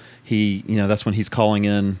control, that's when he's calling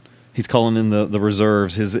in the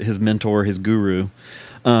reserves, his mentor, his guru,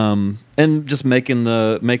 and just making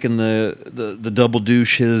the double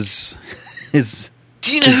douche his.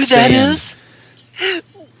 Do you know who that is?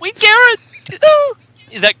 Wait, Garrett.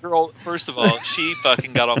 That girl, first of all, she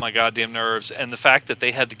fucking got on my goddamn nerves, and the fact that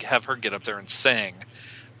they had to have her get up there and sing.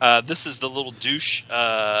 This is the little douche.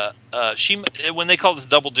 When they call this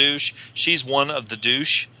double douche, she's one of the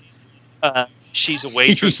douche. she's a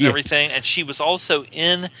waitress and Yeah. everything, and she was also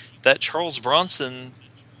in that Charles Bronson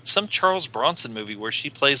movie where she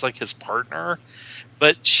plays like his partner.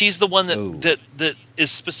 But she's the one that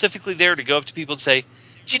is specifically there to go up to people and say,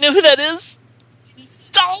 "Do you know who that is?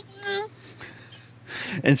 Dalton."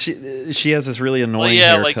 And she has this really annoying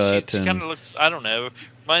Like haircut. she kind of looks. I don't know.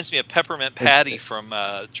 Reminds me of Peppermint Patty from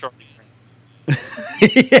Charlie.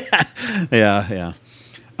 yeah.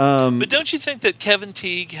 But don't you think that Kevin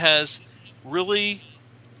Teague has really?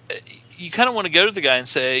 You kind of want to go to the guy and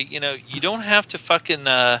say, you don't have to fucking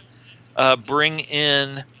bring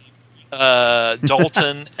in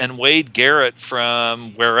Dalton and Wade Garrett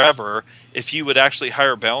from wherever. If you would actually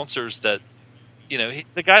hire bouncers that,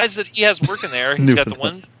 the guys that he has working there, he's got the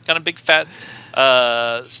one kind of big fat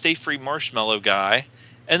Stay Free Marshmallow guy,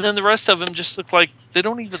 and then the rest of them just look like they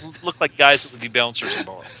don't even look like guys that would be bouncers in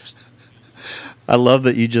bars. I love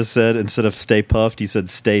that you just said, instead of stay puffed, you said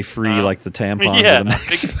stay free, like the tampon. Yeah,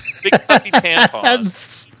 with a big puffy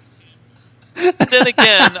tampon. But then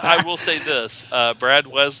again, I will say this: Brad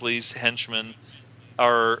Wesley's henchmen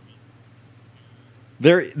are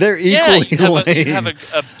they're equally lame. You have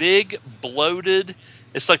a big bloated.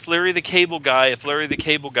 It's like Larry the Cable Guy. If Larry the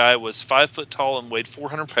Cable Guy was 5 foot tall and weighed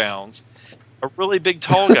 400 pounds, a really big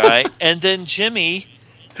tall guy, and then Jimmy,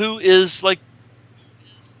 who is like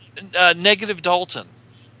negative Dalton.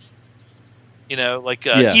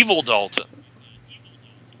 Evil Dalton.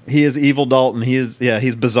 He is evil Dalton. He's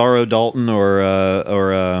Bizarro Dalton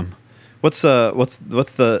or what's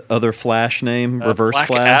the other Flash name? Reverse Black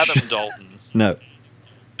Flash. Adam Dalton. No,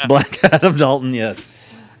 Black Adam Dalton. Yes,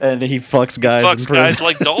 and he fucks guys. Fucks in prison. guys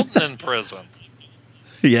like Dalton in prison.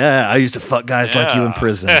 Yeah, I used to fuck guys like you in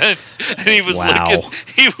prison. And he was Wow.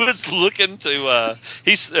 looking to.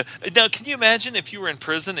 Now, can you imagine if you were in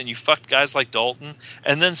prison and you fucked guys like Dalton,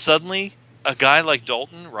 and then suddenly a guy like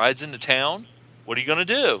Dalton rides into town? What are you going to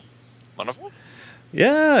do? Wonderful.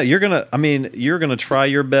 Yeah, you're gonna try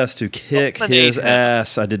your best to kick Dominate his him.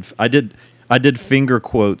 ass. I did finger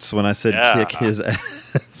quotes when I said Yeah. kick his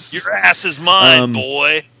ass. Your ass is mine,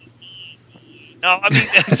 boy. No, I mean,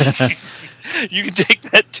 you can take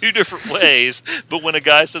that two different ways. But when a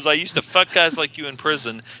guy says, "I used to fuck guys like you in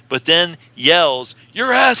prison," but then yells,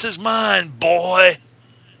 "Your ass is mine, boy,"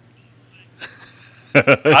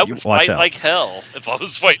 I would fight out. like hell if I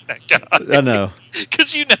was fighting that guy. I know.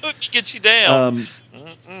 Because if he gets you down.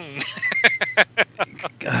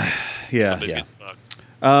 Yeah. Somebody's getting fucked.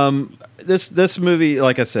 This movie,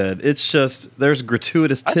 like I said, it's just there's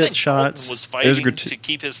gratuitous I tit think shots. Dalton was There's fighting to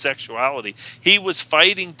keep his sexuality. He was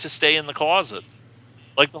fighting to stay in the closet.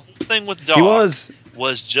 Like the whole thing with Doc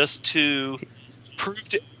was just to prove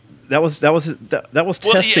to that was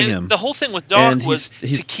testing him. The whole thing with Doc And was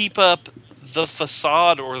he's- to keep up the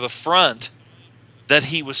facade or the front that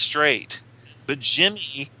he was straight. But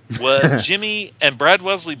Jimmy and Brad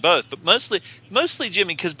Wesley both, but mostly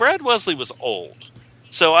Jimmy, because Brad Wesley was old.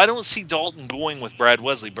 So I don't see Dalton going with Brad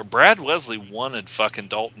Wesley, but Brad Wesley wanted fucking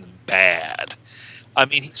Dalton bad. I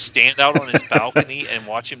mean, he'd stand out on his balcony and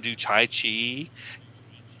watch him do Tai Chi.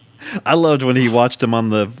 I loved when he watched him on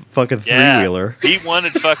the fucking three-wheeler. He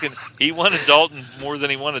wanted Dalton more than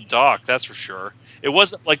he wanted Doc, that's for sure. It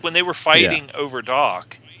wasn't like when they were fighting over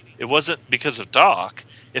Doc, it wasn't because of Doc.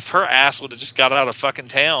 If her ass would have just got out of fucking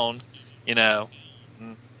town, That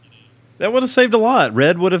would have saved a lot.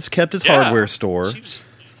 Red would have kept his hardware store.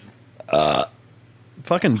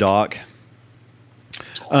 Fucking Doc.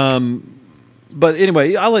 But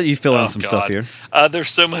anyway, I'll let you fill in some stuff here.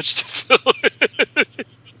 There's so much to fill.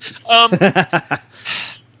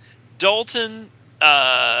 Dalton,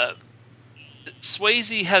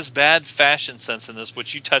 Swayze has bad fashion sense in this,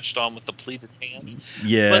 which you touched on with the pleated pants.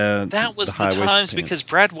 Yeah, but that was the high-waisted times pants. because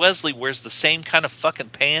Brad Wesley wears the same kind of fucking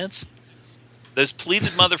pants. Those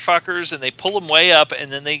pleated motherfuckers, and they pull them way up,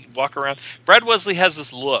 and then they walk around. Brad Wesley has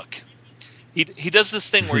this look. He does this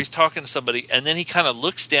thing where he's talking to somebody, and then he kind of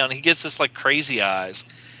looks down. He gets this like crazy eyes,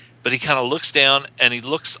 but he kind of looks down, and he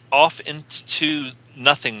looks off into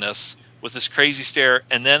nothingness with this crazy stare,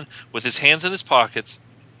 and then with his hands in his pockets,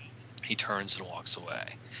 he turns and walks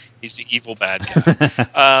away. He's the evil bad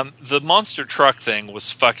guy. The monster truck thing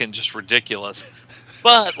was fucking just ridiculous.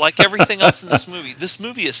 But like everything else in this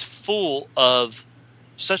movie is full of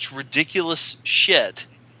such ridiculous shit.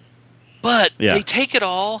 But they take it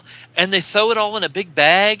all and they throw it all in a big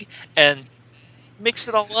bag and mix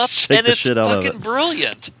it all up, Shake and the it's shit out of fucking it.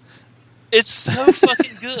 brilliant. It's so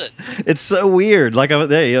fucking good. It's so weird. Like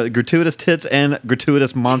gratuitous tits and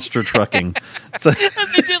gratuitous monster trucking. So,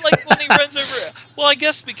 They do like when he runs over. Well, I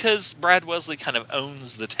guess because Brad Wesley kind of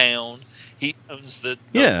owns the town. He owns the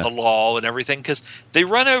law and everything. Because they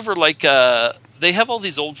run over like they have all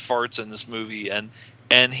these old farts in this movie,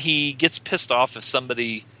 and he gets pissed off if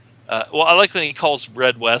somebody. Well, I like when he calls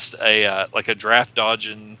Red West a draft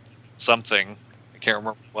dodging something. I can't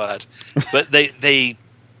remember what, but they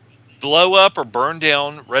blow up or burn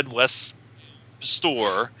down Red West's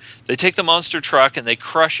store. They take the monster truck and they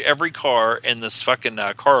crush every car in this fucking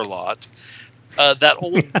car lot. That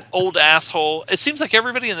old asshole. It seems like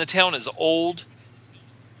everybody in the town is old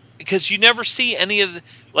because you never see any of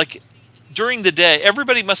during the day.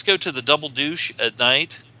 Everybody must go to the Double Douche at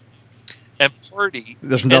night and party.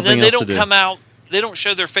 There's and nothing then they else don't to do. come out. They don't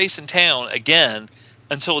show their face in town again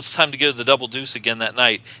until it's time to go to the Double Deuce again that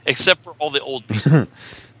night, except for all the old people.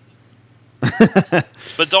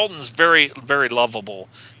 But Dalton's very, very lovable,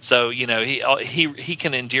 so he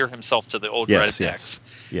can endear himself to the old rednecks.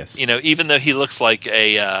 Yes. Even though he looks like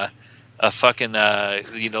a fucking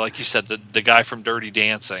like you said, the guy from Dirty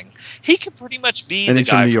Dancing, he could pretty much be the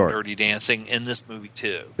guy from Dirty Dancing in this movie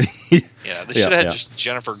too. They should have had just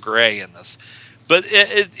Jennifer Grey in this, but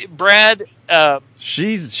Brad.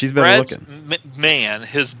 She's better Brad's looking. Man,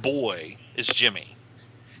 his boy is Jimmy.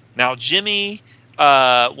 Now Jimmy.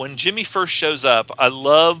 When Jimmy first shows up, I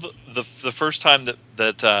love the first time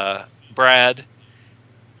that Brad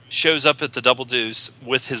shows up at the Double Deuce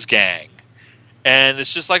with his gang. And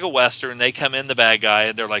it's just like a Western. They come in, the bad guy,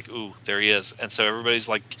 and they're like, ooh, there he is. And so everybody's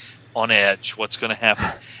like on edge. What's going to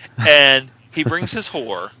happen? And he brings his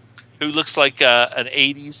whore, who looks like an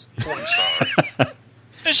 80s porn star.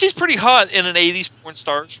 And she's pretty hot in an 80s porn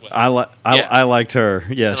star. I liked her.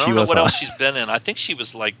 Yeah, and I don't know what else she's been in. I think she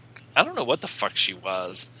was like, I don't know what the fuck she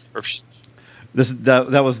was. Or if she,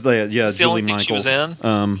 that was the the Julie only thing Michaels. she was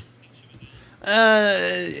in.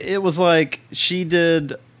 It was like she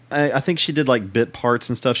did. I think she did like bit parts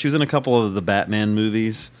and stuff. She was in a couple of the Batman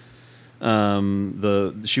movies. She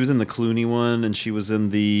was in the Clooney one, and she was in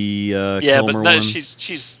the Kilmer but no, one.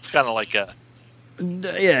 she's kind of like a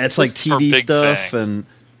it's like this is her TV big stuff, thing. and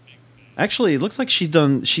actually, it looks like she's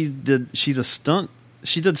done stunt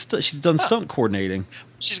coordinating.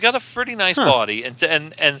 She's got a pretty nice body,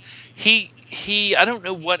 and he I don't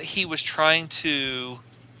know what he was trying to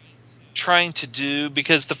do,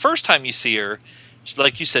 because the first time you see her,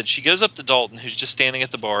 like you said, she goes up to Dalton, who's just standing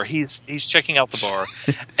at the bar. He's checking out the bar,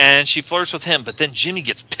 and she flirts with him. But then Jimmy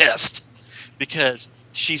gets pissed because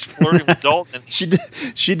she's flirting with Dalton. She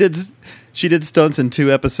did stunts in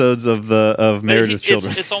 2 episodes of Married with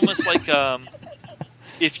Children. It's almost like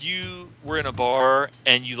if you were in a bar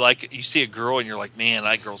and you see a girl and you're like, man,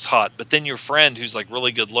 that girl's hot. But then your friend who's like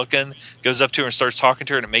really good looking goes up to her and starts talking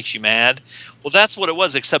to her and it makes you mad. Well, that's what it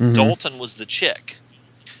was, except Dalton was the chick.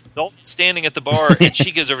 Dalton's standing at the bar and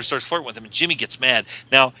she goes over and starts flirting with him and Jimmy gets mad.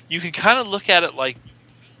 Now, you can kind of look at it like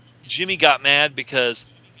Jimmy got mad because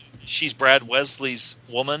she's Brad Wesley's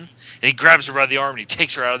woman, and he grabs her by the arm and he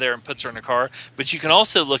takes her out of there and puts her in a car. But you can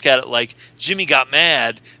also look at it like Jimmy got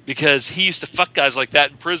mad because he used to fuck guys like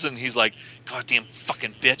that in prison. He's like, goddamn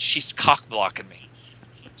fucking bitch, she's cock blocking me.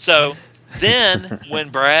 So then when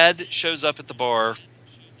Brad shows up at the bar,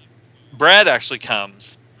 Brad actually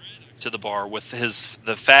comes to the bar with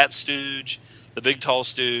the fat stooge, the big tall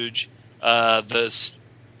stooge, this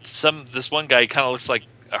one guy kind of looks like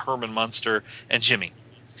a Herman Munster, and Jimmy.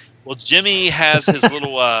 Well, Jimmy has his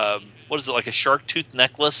little, what is it, like a shark tooth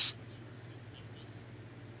necklace?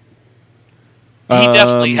 He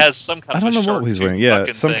definitely has some kind of a shark tooth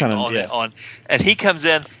fucking thing on. And he comes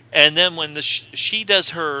in, and then when she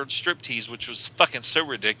does her striptease, which was fucking so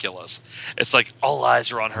ridiculous, it's like all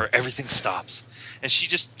eyes are on her, everything stops. And she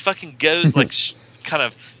just fucking goes, like, kind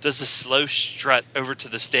of does this slow strut over to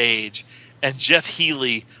the stage, and Jeff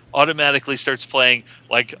Healey automatically starts playing,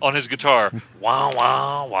 like, on his guitar, wow,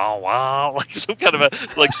 wow, wow, wow, like some kind of a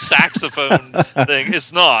like saxophone thing.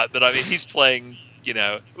 It's not, but I mean, he's playing,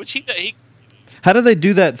 which he. How do they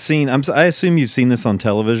do that scene? I assume you've seen this on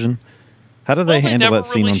television. How do they handle that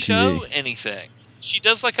scene on TV? They never really show anything. She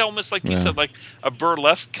does like almost like you said, like a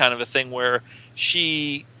burlesque kind of a thing where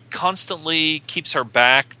she constantly keeps her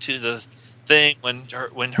back to the thing when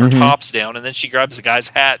her top's down, and then she grabs the guy's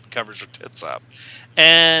hat and covers her tits up.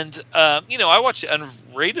 And I watched the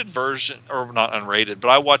unrated version, or not unrated, but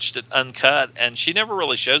I watched it uncut, and she never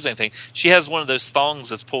really shows anything. She has one of those thongs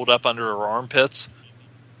that's pulled up under her armpits.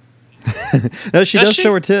 No, she does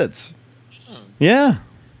show her tits. Yeah,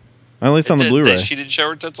 at least on the Blu-ray. She didn't show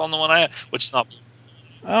her tits on the one I had, which is not.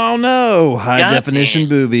 Oh no! High definition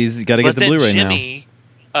boobies. You got to get the Blu-ray Jimmy,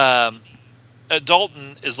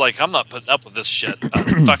 Dalton is like, I'm not putting up with this shit.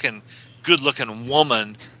 A fucking good-looking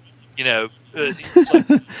woman, it's like,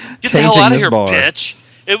 get the hell out of here, bitch.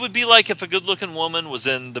 It would be like if a good-looking woman was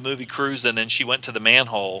in the movie Cruising and she went to the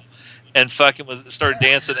manhole and fucking started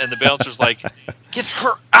dancing, and the bouncer's like, get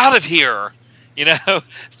her out of here,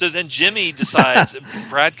 So then Jimmy decides.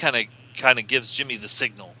 Brad kind of gives Jimmy the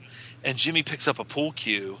signal, and Jimmy picks up a pool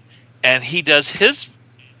cue, and he does his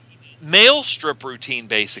male strip routine.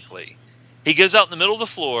 Basically, he goes out in the middle of the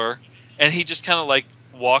floor, and he just kind of like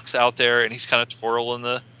walks out there, and he's kind of twirling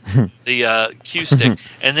the cue stick,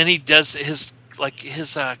 and then he does his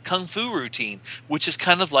kung fu routine, which is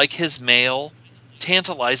kind of like his male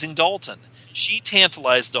tantalizing Dalton. She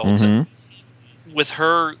tantalized Dalton with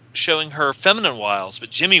her showing her feminine wiles, but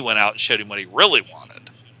Jimmy went out and showed him what he really wanted.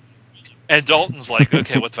 And Dalton's like,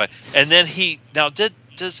 okay, what the fuck? And then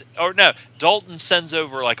Dalton sends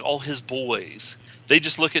over like all his boys. They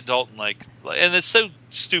just look at Dalton and it's so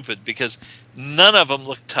stupid because none of them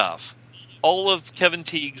look tough. All of Kevin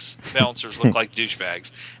Teague's bouncers look like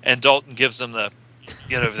douchebags, and Dalton gives them the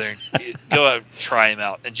get over there and go out and try him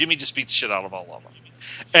out. And Jimmy just beats the shit out of all of them.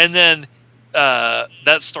 And then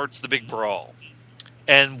that starts the big brawl.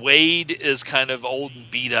 And Wade is kind of old and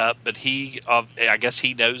beat up, but I guess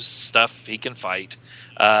he knows stuff. He can fight.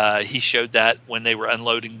 He showed that when they were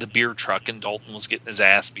unloading the beer truck, and Dalton was getting his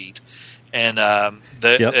ass beat. And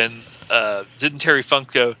didn't Terry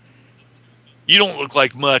Funk go, "You don't look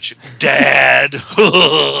like much, Dad."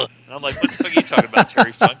 And I'm like, what the fuck are you talking about,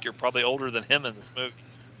 Terry Funk? You're probably older than him in this movie.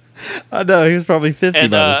 I know, he was probably 50 by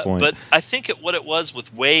this point. But I think what it was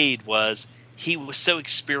with Wade was he was so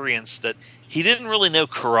experienced that he didn't really know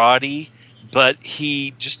karate, but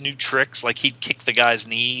he just knew tricks. Like he'd kick the guy's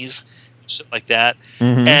knees, shit like that.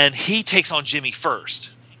 And he takes on Jimmy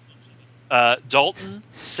first. Dalton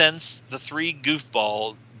sends the 3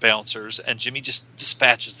 goofball bouncers, and Jimmy just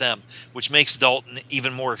dispatches them, which makes Dalton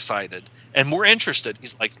even more excited and more interested.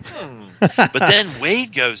 He's like, But then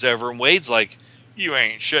Wade goes over, and Wade's like, you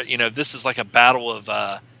ain't shit. This is like a battle of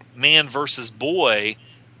man versus boy,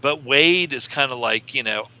 but Wade is kind of like,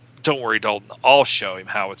 don't worry, Dalton, I'll show him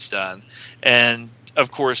how it's done. And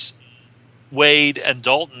of course, Wade and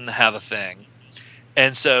Dalton have a thing.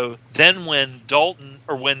 And so then when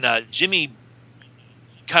Jimmy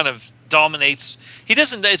kind of dominates,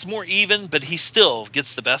 it's more even, but he still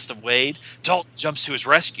gets the best of Wade. Dalton jumps to his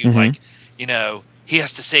rescue, he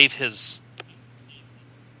has to save his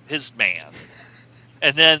man.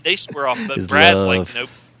 And then they square off, but Brad's like, nope,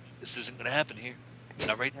 this isn't going to happen here.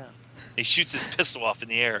 Not right now. He shoots his pistol off in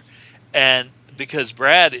the air. And because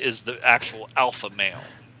Brad is the actual alpha male,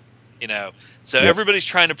 So everybody's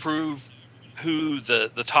trying to prove who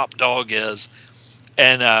the top dog is.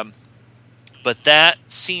 And but that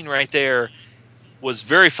scene right there was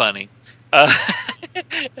very funny. And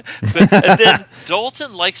then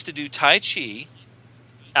Dalton likes to do Tai Chi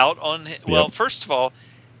out on... Well, first of all,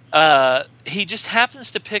 he just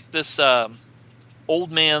happens to pick this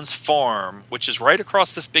old man's farm, which is right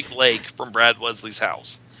across this big lake from Brad Wesley's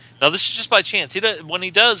house. Now, this is just by chance. He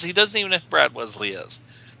doesn't even know who Brad Wesley is.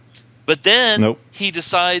 But then he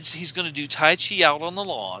decides he's going to do Tai Chi out on the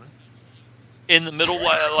lawn in the middle,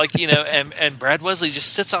 and Brad Wesley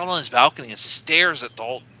just sits out on his balcony and stares at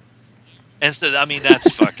Dalton. And so,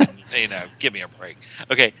 that's fucking, give me a break.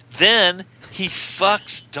 Okay, then he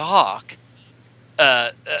fucks Doc.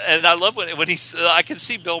 And I love when I can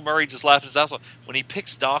see Bill Murray just laughing his ass off when he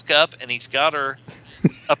picks Doc up and he's got her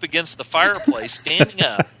up against the fireplace, standing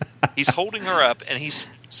up. He's holding her up and he's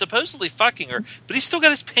supposedly fucking her, but he's still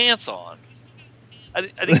got his pants on. I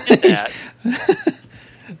didn't get that.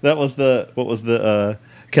 That was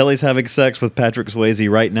Kelly's having sex with Patrick Swayze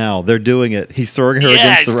right now. They're doing it. He's throwing her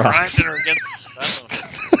against the rocks. Yeah, he's grinding her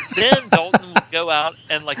against. Then Dalton would go out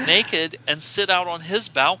and naked and sit out on his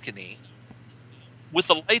balcony with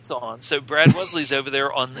the lights on. So Brad Wesley's over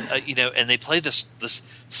there on, and they play this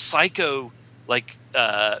psycho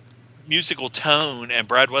musical tone, and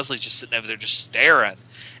Brad Wesley's just sitting over there just staring.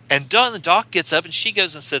 And Doc gets up and she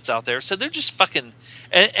goes and sits out there. So they're just fucking,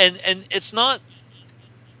 and it's not.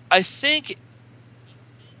 I think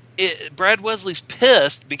Brad Wesley's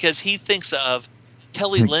pissed because he thinks of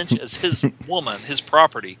Kelly Lynch as his woman, his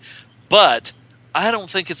property, but I don't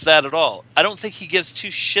think it's that at all. I don't think he gives 2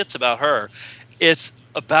 shits about her. It's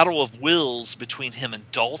a battle of wills between him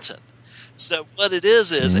and Dalton. So what it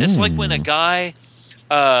is it's like when a guy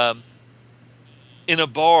in a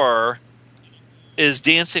bar is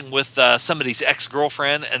dancing with somebody's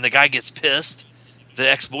ex-girlfriend and the guy gets pissed, the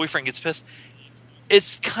ex-boyfriend gets pissed.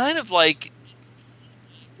 It's kind of like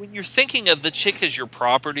when you're thinking of the chick as your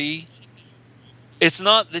property, it's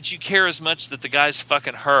not that you care as much that the guy's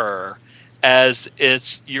fucking her as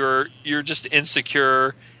it's you're just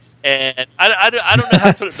insecure. And I don't know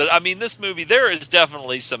how to put it, but I mean, this movie, there is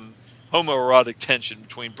definitely some homoerotic tension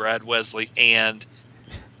between Brad Wesley and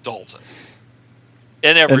Dalton.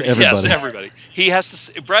 And everybody. Yes, everybody. He has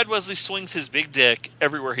to. Brad Wesley swings his big dick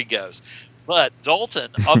everywhere he goes. But Dalton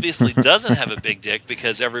obviously doesn't have a big dick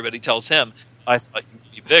because everybody tells him, I thought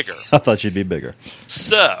you'd be bigger. I thought you'd be bigger.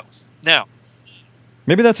 So, now.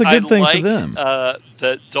 Maybe that's a good thing for them.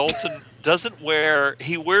 That Dalton doesn't wear,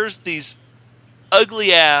 he wears these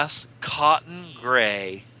ugly ass cotton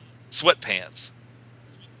gray sweatpants.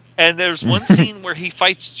 And there's one scene where he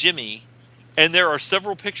fights Jimmy, and there are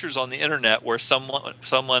several pictures on the internet where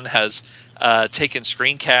someone has taken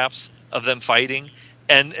screen caps of them fighting,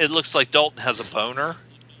 and it looks like Dalton has a boner.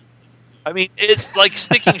 I mean, it's like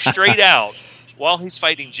sticking straight out while he's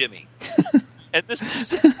fighting Jimmy. And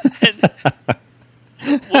this is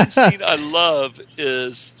one scene I love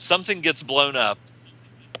is something gets blown up,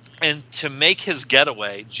 and to make his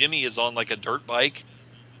getaway, Jimmy is on like a dirt bike,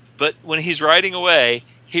 but when he's riding away,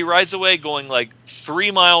 he rides away going like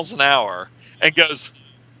 3 miles an hour and goes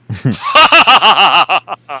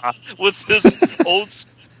with this old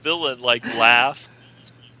villain like laugh.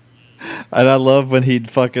 And I love when he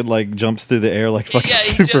fucking like jumps through the air like fucking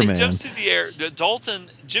Superman. He jumps through the air.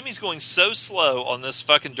 Jimmy's going so slow on this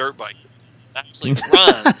fucking dirt bike. Actually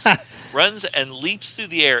runs and leaps through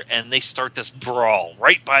the air, and they start this brawl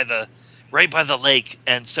right by the lake.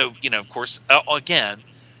 And so, of course, again,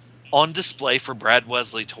 on display for Brad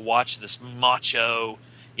Wesley to watch this macho.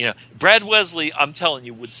 Brad Wesley, I'm telling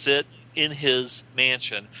you, would sit in his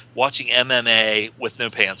mansion watching MMA with no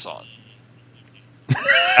pants on.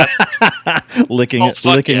 licking a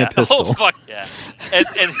pistol. Oh fuck yeah! And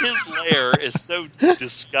his lair is so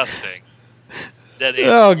disgusting.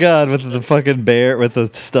 Oh god, with the fucking bear, with the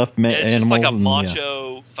stuffed animals. It's just like a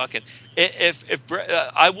macho fucking. If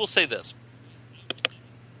I will say this,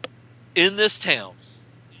 in this town,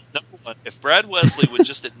 number one, if Brad Wesley would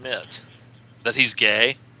just admit that he's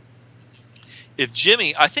gay.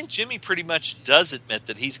 I think Jimmy pretty much does admit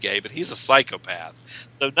that he's gay, but he's a psychopath,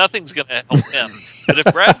 so nothing's going to help him. But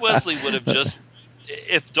if Brad Wesley would have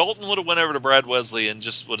if Dalton would have went over to Brad Wesley and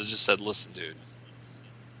would have just said, "Listen, dude,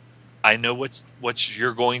 I know what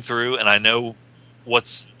you're going through, and I know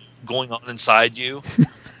what's going on inside you.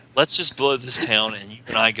 Let's just blow this town, and you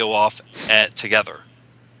and I go off together."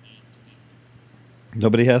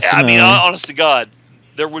 Nobody has to know. I mean, honest to God,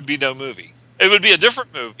 there would be no movie. It would be a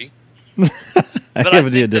different movie. But I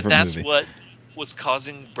think that's what was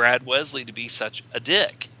causing Brad Wesley to be such a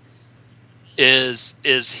dick. Is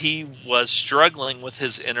he was struggling with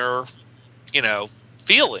his inner,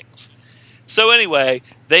 feelings. So anyway,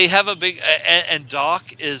 they have a big, and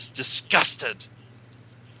Doc is disgusted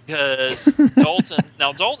because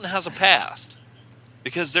Dalton has a past,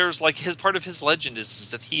 because there's like part of his legend is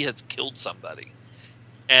that he has killed somebody,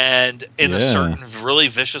 and in a certain really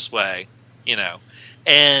vicious way,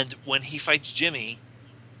 And when he fights Jimmy,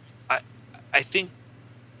 I think,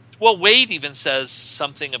 Wade even says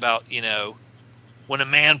something about, when a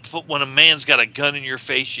man's got a gun in your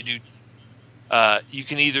face, you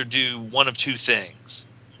can either do one of two things.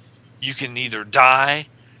 You can either die,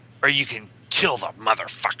 or you can kill the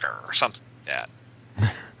motherfucker, or something like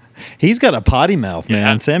that. He's got a potty mouth,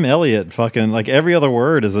 man. Sam Elliott, fucking like every other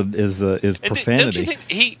word is profanity. Don't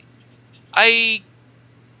you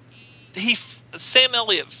think Sam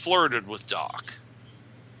Elliott flirted with Doc,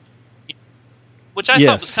 which I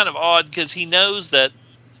thought was kind of odd, because he knows that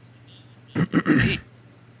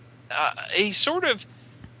he sort of,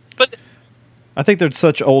 but I think they're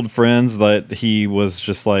such old friends that he was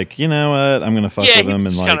just like, you know what, I'm going to fuck with him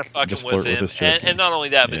and like kind of just flirt with his chick. And not only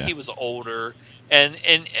that, but he was older,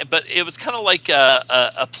 but it was kind of like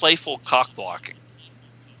a playful cock blocking.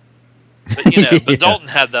 But but Dalton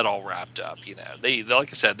had that all wrapped up. They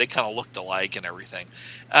like I said, they kind of looked alike and everything.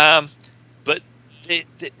 But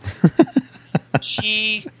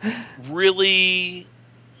she really,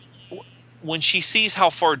 when she sees how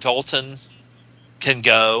far Dalton can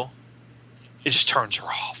go, it just turns her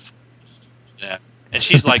off. Yeah, and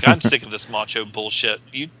she's like, "I'm sick of this macho bullshit.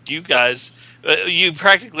 You guys, you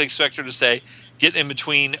practically expect her to say." Get in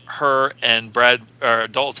between her and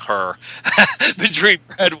Dalton, between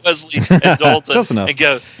Brad Wesley and Dalton, and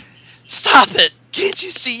go, stop it! Can't you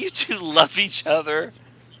see you two love each other?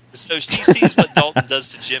 So she sees what Dalton does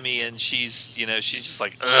to Jimmy, and she's just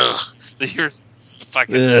like, ugh, you're just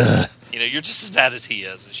fucking, you're just as bad as he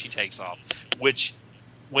is, and she takes off. Which,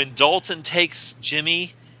 when Dalton takes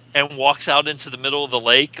Jimmy, and walks out into the middle of the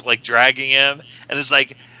lake, like dragging him, and is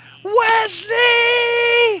like,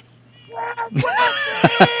 Wesley!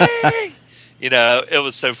 Wesley! You know, it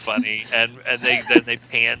was so funny, and they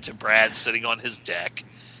pan to Brad sitting on his deck,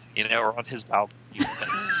 you know, or on his balcony,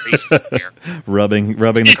 rubbing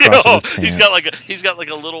the crotch of his pants. He's got like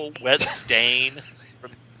a little wet stain.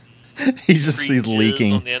 He's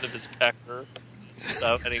leaking on the end of his pecker.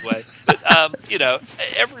 So anyway, but you know,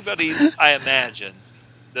 everybody, I imagine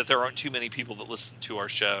that there aren't too many people that listen to our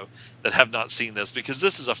show that have not seen this, because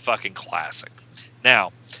this is a fucking classic.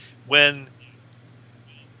 Now, when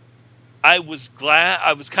I was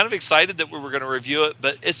kind of excited that we were going to review it,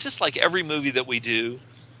 but it's just like every movie that we do.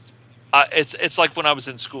 It's like when I was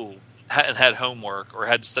in school and had homework or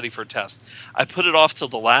had to study for a test. I put it off till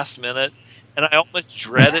the last minute, and I almost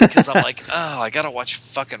dread it because I'm like, oh, I got to watch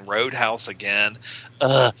fucking Roadhouse again.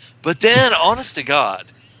 But then, honest to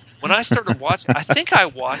God, when I started watching, I think I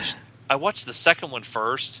watched the second one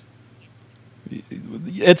first.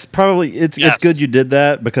 It's good you did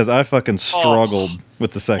that, because I fucking struggled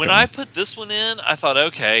with the second one. When I put this one in, I thought,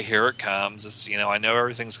 okay, here it comes. It's, you know, I know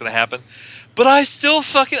everything's going to happen. But I still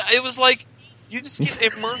it was like, you just get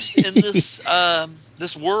immersed in this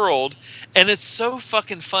this world, and it's so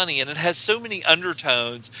fucking funny, and it has so many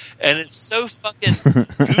undertones, and it's so fucking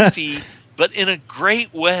goofy, but in a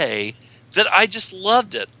great way, that I just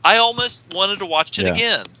loved it. I almost wanted to watch it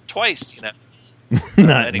again, twice, you know.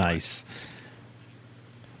 Anyway. Nice.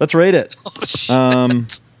 Let's rate it. Oh,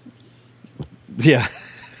 shit. Yeah,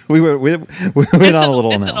 we went on a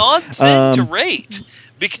little. It's an odd thing to rate,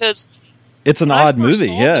 because it's an odd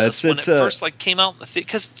movie. Yeah, when it first came out in the theater,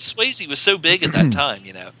 because Swayze was so big at that time.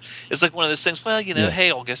 You know, it's like one of those things. Well, you know, hey,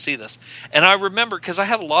 I'll go see this. And I remember, because I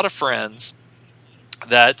had a lot of friends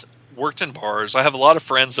that worked in bars. I have a lot of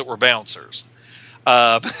friends that were bouncers.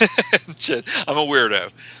 I'm a weirdo,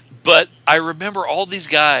 but I remember all these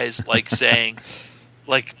guys like saying.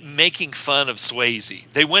 Like making fun of Swayze.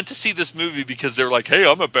 They went to see this movie because they're like, hey,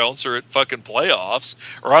 I'm a bouncer at fucking playoffs,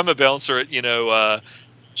 or I'm a bouncer at, you know,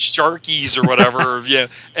 Sharkies or whatever. Yeah.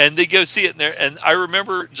 And they go see it in there. And I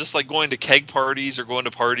remember just like going to keg parties or going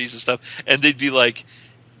to parties and stuff. And they'd be like,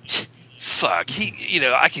 fuck,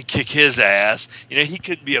 I could kick his ass. You know, he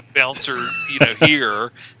couldn't be a bouncer, you know,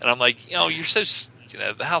 here. And I'm like, you know, you're so, you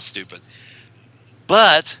know, how stupid.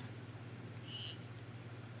 But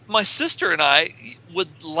my sister and I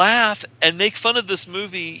would laugh and make fun of this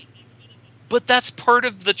movie, but that's part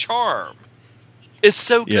of the charm. It's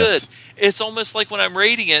so good. Yes. It's almost like when I'm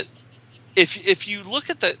rating it, if you look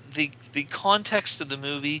at the context of the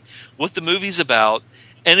movie, what the movie's about,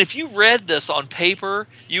 and if you read this on paper,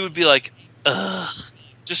 you would be like, ugh,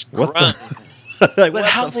 just grunt. But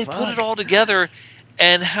how they put it all together,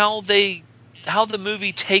 and how the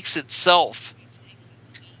movie takes itself.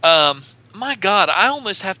 My God, I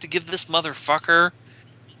almost have to give this motherfucker.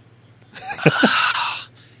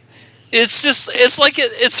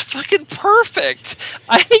 It's fucking perfect.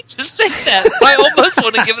 I hate to say that. I almost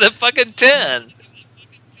want to give it a fucking 10.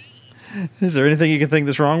 Is there anything you can think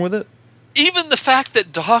that's wrong with it? Even the fact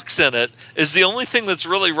that Doc's in it is the only thing that's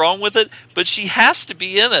really wrong with it, but she has to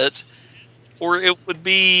be in it, or it would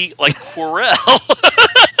be like Quirrell.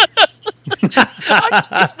 I give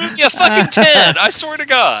this movie a fucking 10. I swear to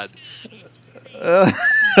God.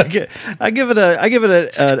 Okay. I give it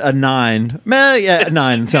a 9. Yeah,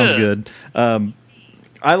 9 sounds good. I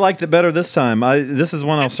liked it better this time. This is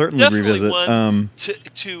one I'll certainly revisit.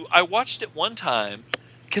 I watched it one time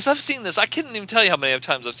because I've seen this. I couldn't even tell you how many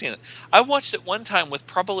times I've seen it. I watched it one time with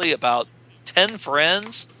probably about 10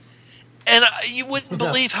 friends, and you wouldn't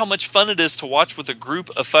believe how much fun it is to watch with a group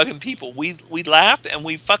of fucking people. We laughed and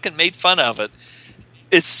we fucking made fun of it.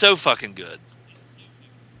 It's so fucking good.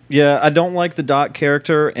 Yeah, I don't like the Doc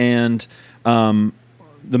character, and the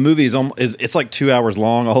movie is like 2 hours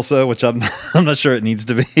long, also, which I'm not sure it needs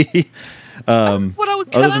to be. What I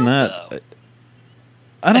would cut other than out, that,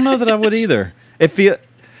 I don't know that I would either. I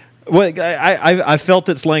felt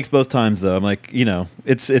its length both times, though. I'm like, you know,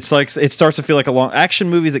 it's like it starts to feel like a long action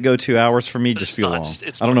movies that go 2 hours for me just feel long.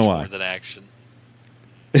 I don't know why. More than action.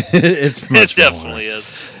 It definitely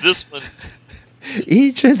is. This one.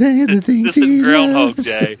 Each of the things. This is Groundhog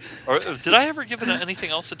Day. Or did I ever give anything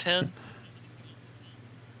else a 10?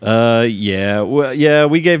 Yeah. Well, yeah,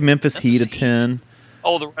 we gave Memphis Heat a 10.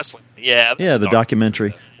 Oh, the wrestling. Yeah. Yeah, the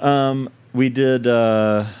documentary. We did.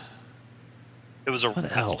 It was a.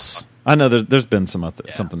 What else? I know there's been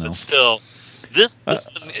something else. Still, this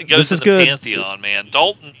goes in the good. pantheon, man.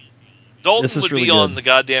 Dalton would be on the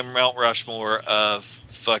goddamn Mount Rushmore of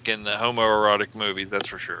fucking homoerotic movies. That's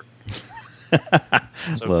for sure.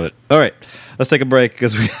 So Love good. it. All right, let's take a break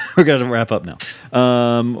because we're going to wrap up now.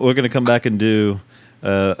 We're going to come back and do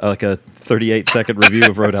like a 38-second review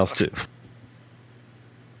of Roadhouse 2.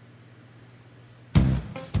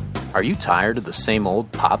 Are you tired of the same old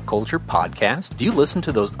pop culture podcast? Do you listen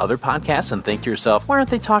to those other podcasts and think to yourself, why aren't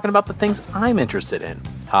they talking about the things I'm interested in?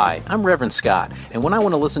 Hi, I'm Reverend Scott, and when I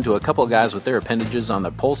want to listen to a couple of guys with their appendages on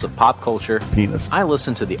the pulse of pop culture, Penis. I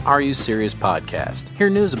listen to the Are You Serious podcast. Hear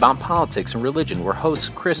news about politics and religion where hosts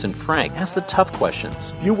Chris and Frank ask the tough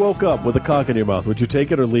questions. You woke up with a cock in your mouth. Would you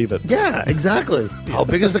take it or leave it? Yeah, exactly. How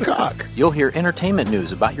big is the cock? You'll hear entertainment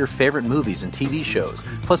news about your favorite movies and TV shows,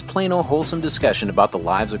 plus plain old wholesome discussion about the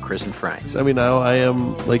lives of Chris and Frank. I mean, now I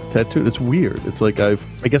am like tattooed. It's weird. It's like I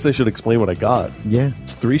guess I should explain what I got. Yeah.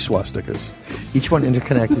 It's 3 swastikas. Each one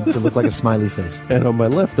interconnected to look like a smiley face. And on my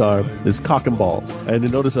left arm is cock and balls. And you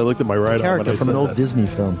notice I looked at my right arm. Character from an old Disney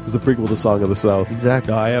film. It's the prequel to Song of the South.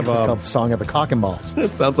 Exactly. I have It's called the Song of the Cock and Balls.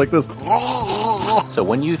 It sounds like this. So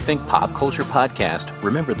when you think pop culture podcast,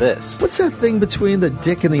 remember this. What's that thing between the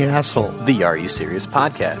dick and the asshole? The Are You Serious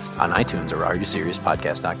podcast on iTunes or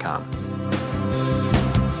areyouseriouspodcast.com.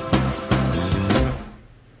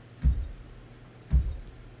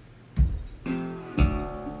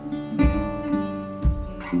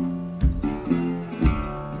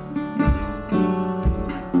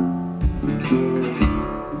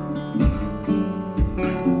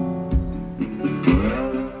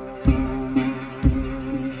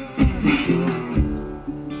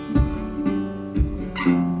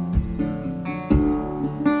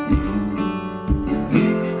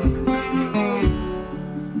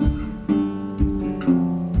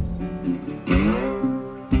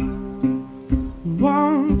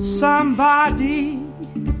 Want somebody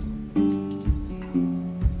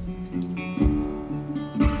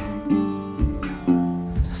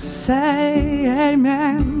say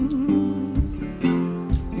amen.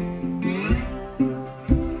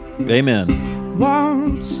 Amen.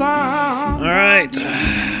 Want some. All right.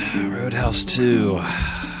 Roadhouse 2.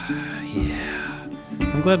 Yeah.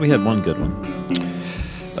 I'm glad we had one good one.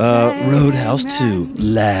 Roadhouse 2.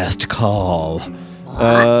 Last Call.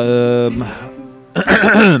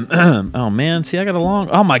 Oh, man. See, I got a long...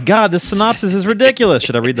 Oh, my God. This synopsis is ridiculous.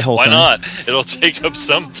 Should I read the whole Why thing? not? It'll take up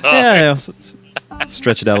some time. Yeah.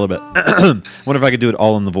 Stretch it out a little bit. Wonder if I could do it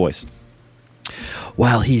all in the voice.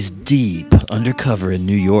 While he's deep undercover in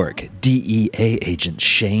New York, DEA agent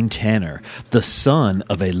Shane Tanner, the son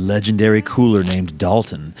of a legendary cooler named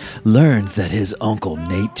Dalton, learns that his uncle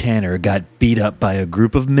Nate Tanner got beat up by a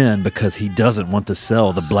group of men because he doesn't want to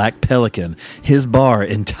sell the Black Pelican, his bar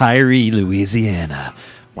in Tyree, Louisiana.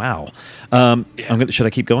 Wow. Should I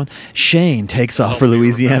keep going? Shane takes off for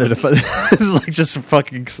Louisiana to. This is like just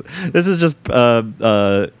fucking. This is just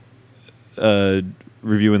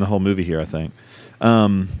reviewing the whole movie here, I think.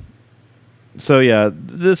 So yeah,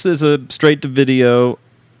 this is a straight to video.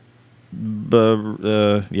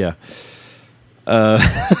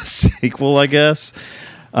 Sequel, I guess,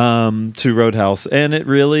 to Roadhouse, and it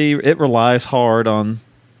relies hard on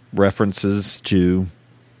references to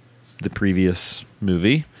the previous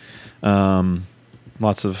movie.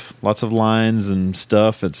 Lots of lines and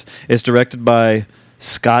stuff. It's directed by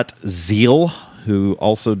Scott Zeal, who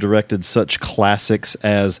also directed such classics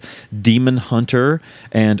as Demon Hunter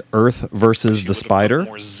and Earth versus the Spider.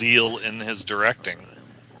 More zeal in his directing.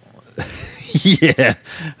 Yeah,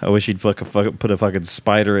 I wish he'd put a fucking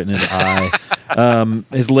spider in his eye.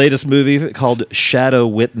 His latest movie called Shadow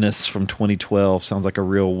Witness from 2012 sounds like a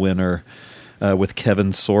real winner with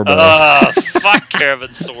Kevin Sorbo. Fuck Kevin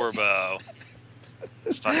Sorbo.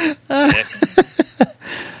 Fucking dick.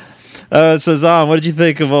 So Zon, what did you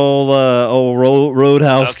think of old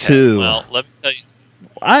Roadhouse 2? Well, let me tell you.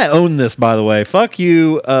 I own this, by the way. Fuck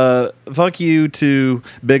you to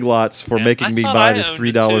Big Lots for making me buy this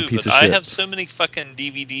 $3 piece of shit. I have so many fucking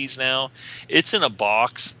DVDs now. It's in a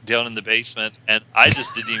box down in the basement, and I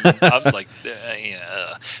just didn't even. I was like,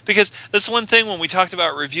 yeah, because that's one thing when we talked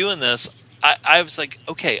about reviewing this. I was like,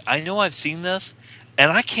 okay, I know I've seen this,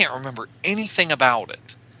 and I can't remember anything about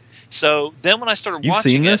it. So then when I started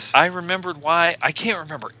watching it, I remembered why. I can't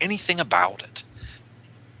remember anything about it.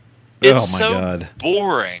 It's God.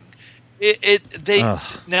 Boring.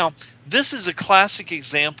 Now, this is a classic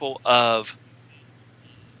example of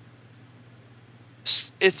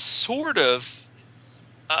it sort of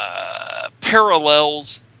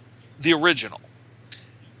parallels the original.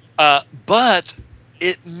 But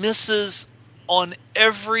it misses on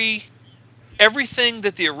everything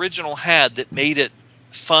that the original had that made it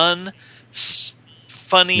fun,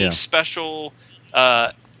 funny, special.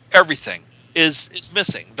 Everything is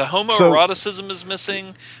missing. The homoeroticism is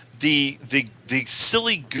missing. the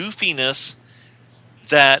silly goofiness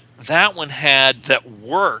that one had that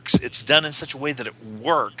works. It's done in such a way that it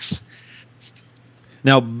works.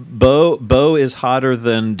 Now, Bo is hotter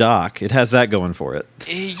than Doc. It has that going for it.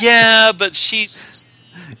 Yeah, but she's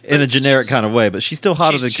in a generic kind of way, but she's still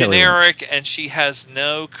hotter than Kelly. She's generic, and she has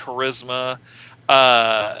no charisma.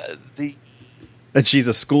 And she's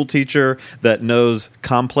a school teacher that knows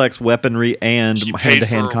complex weaponry and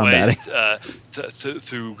hand-to-hand combating.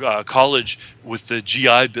 Through college with the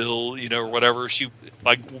GI Bill, or whatever. She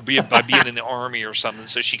by being in the army or something,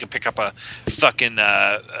 so she can pick up a fucking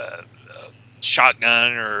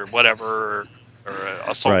shotgun or whatever, or an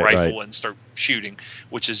assault rifle and start shooting,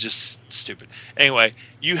 which is just stupid. Anyway,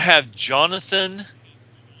 you have Jonathan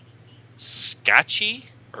Scacchi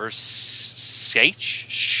or Shach.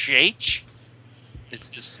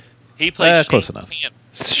 He plays close enough.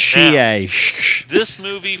 Now, this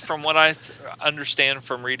movie, from what I understand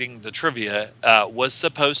from reading the trivia, was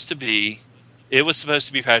supposed to be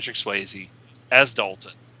Patrick Swayze as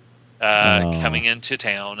Dalton coming into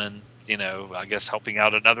town and I guess helping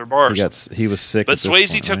out another bar. He was sick. But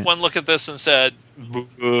Swayze took one look at this and said,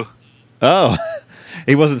 "Boo." "Oh,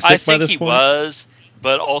 he wasn't sick by this point." I think he was,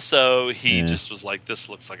 but also he just was like, "This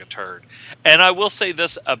looks like a turd." And I will say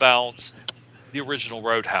this about the original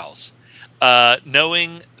Roadhouse.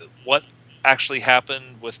 Knowing what actually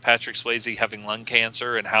happened with Patrick Swayze having lung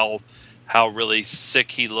cancer and how really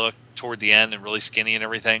sick he looked toward the end and really skinny and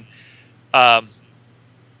everything,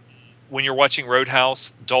 when you're watching Roadhouse,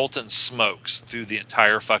 Dalton smokes through the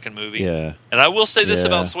entire fucking movie. Yeah. And I will say this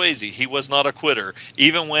about Swayze. He was not a quitter.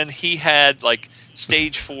 Even when he had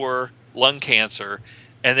stage 4 lung cancer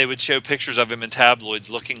and they would show pictures of him in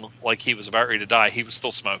tabloids looking like he was about ready to die, he was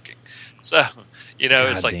still smoking. So,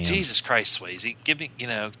 it's like, damn. Jesus Christ, Swayze, give me,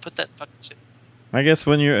 put that fucking shit. I guess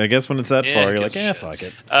when it's that far, you're like, fuck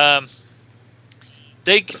it.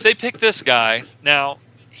 They pick this guy. Now,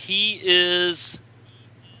 he is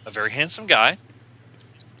a very handsome guy.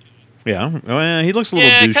 Yeah, he looks a little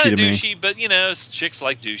douchey kind of to douchey, but chicks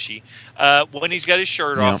like douchey. When he's got his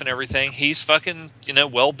shirt off and everything, he's fucking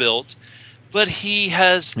well built, but he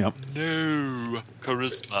has no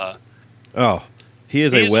charisma. Oh, he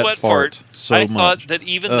is a wet fart. I thought that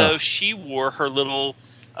even though she wore her little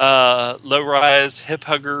low-rise hip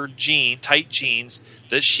hugger tight jeans,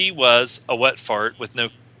 that she was a wet fart with no.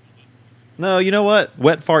 No, you know what?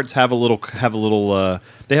 Wet farts have a little.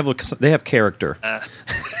 They have character.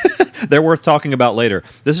 They're worth talking about later.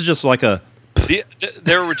 This is just like a.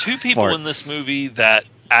 There were two people fart. in this movie that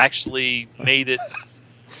actually made it.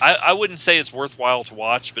 I wouldn't say it's worthwhile to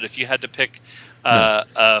watch, but if you had to pick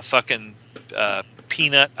a fucking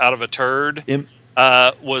peanut out of a turd,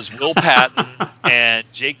 was Will Patton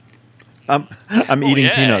and Jake. I'm eating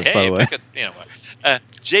peanuts, by the way.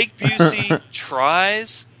 Jake Busey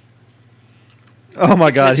tries. Oh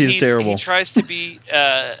my God, he's terrible. He tries to be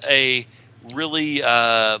a really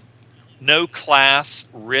no class,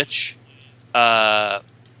 rich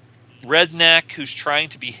redneck who's trying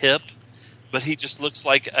to be hip, but he just looks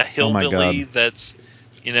like a hillbilly that's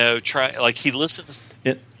trying. Like he listens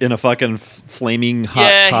in a fucking flaming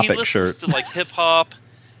hot topic shirt. He listens to hip hop,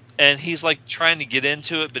 and he's trying to get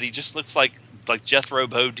into it, but he just looks like Jethro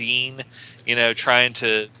Bodine, trying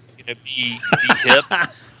to be hip.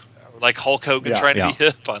 Like Hulk Hogan trying to be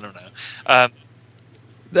hip. I don't know.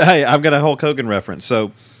 Hey, I've got a Hulk Hogan reference.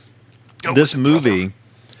 So this movie,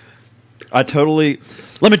 let me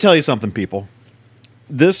tell you something, people.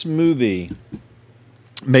 This movie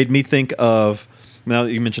made me think of, now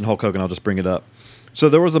that you mentioned Hulk Hogan, I'll just bring it up. So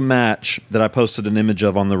there was a match that I posted an image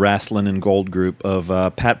of on the Wrestling in Gold group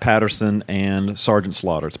of Pat Patterson and Sergeant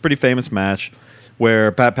Slaughter. It's a pretty famous match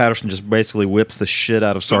where Pat Patterson just basically whips the shit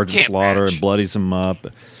out of Sergeant Slaughter and bloodies him up.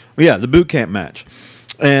 Yeah, the boot camp match,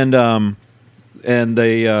 and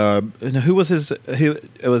they who was his?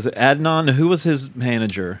 It was Adnan. Who was his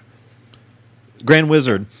manager? Grand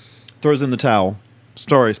Wizard throws in the towel.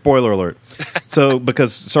 Sorry, spoiler alert. So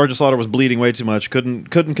because Sergeant Slaughter was bleeding way too much, couldn't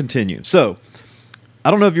continue. So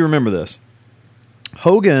I don't know if you remember this.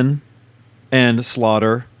 Hogan and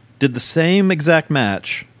Slaughter did the same exact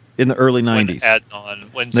match in the early '90s.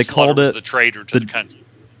 When they Slaughter was the traitor to the country.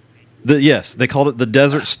 Yes, they called it the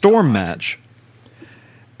Desert Storm match.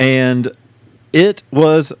 And it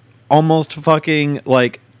was almost fucking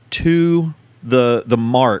to the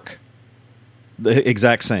mark, the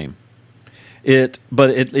exact same. But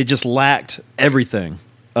it just lacked everything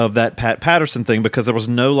of that Pat Patterson thing because there was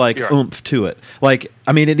no oomph to it.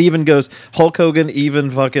 It even goes, Hulk Hogan even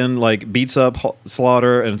fucking beats up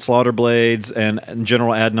Slaughter and Slaughter blades and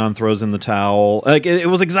General Adnan throws in the towel. It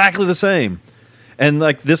was exactly the same. And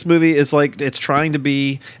like this movie is like it's trying to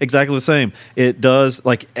be exactly the same. It does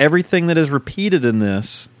like everything that is repeated in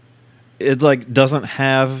this. It like doesn't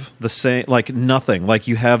have the same like nothing. Like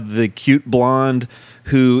you have the cute blonde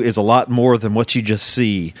who is a lot more than what you just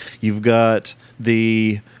see. You've got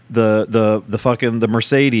the fucking the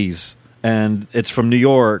Mercedes, and it's from New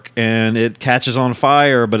York, and it catches on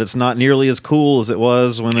fire, but it's not nearly as cool as it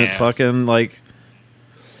was when it fucking like.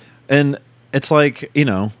 And it's like, you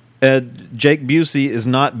know, Jake Busey is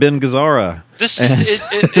not Ben Gazzara. This just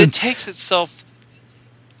it takes itself.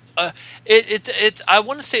 I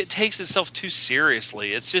want to say it takes itself too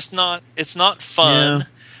seriously. It's just not. It's not fun.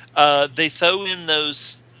 Yeah. They throw in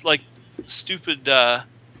those like stupid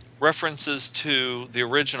references to the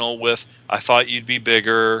original with "I thought you'd be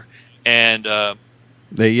bigger," and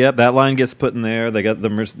that line gets put in there. They got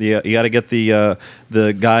you got to get the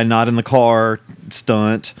guy not in the car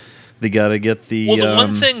stunt. They got to get the. Well, the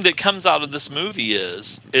one thing that comes out of this movie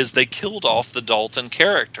is they killed off the Dalton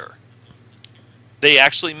character. They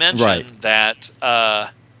actually mentioned that.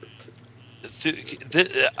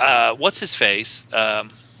 What's his face?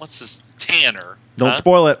 What's his Tanner? Don't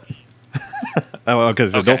spoil it. Okay.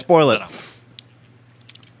 Don't spoil it.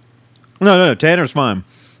 No. Tanner's fine.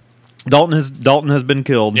 Dalton has been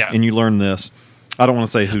killed, and you learn this. I don't want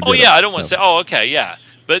to say who. Oh yeah, I don't want to say. Oh, okay, yeah.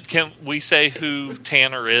 But can we say who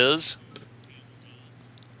Tanner is?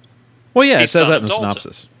 Well, yeah, it says that in the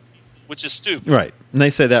synopsis. Which is stupid. Right. And they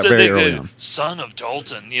say that very early on. Son of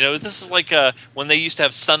Dalton. You know, this is like when they used to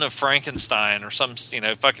have Son of Frankenstein or some, you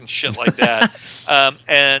know, fucking shit like that.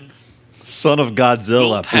 And Son of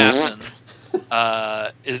Godzilla. Will Patton,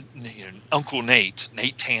 is, you know, Uncle Nate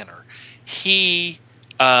Tanner. He,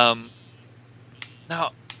 now,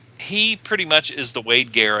 he pretty much is the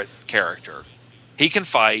Wade Garrett character. He can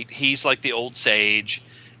fight. He's like the old sage.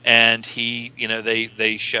 And he, you know,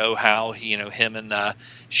 they show how he, you know, him and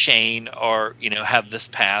Shane are, you know, have this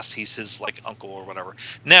past. He's his like uncle or whatever.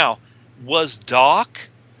 Now, is Doc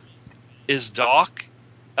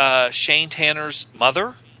Shane Tanner's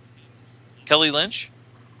mother? Kelly Lynch?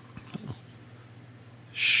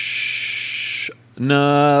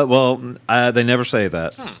 No, well, they never say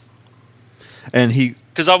that. And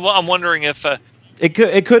because I'm wondering if it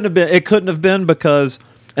couldn't have been because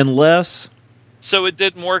unless. So it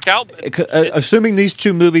didn't work out. Assuming these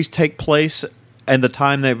two movies take place and the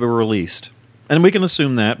time they were released, and we can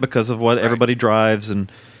assume that because of what everybody drives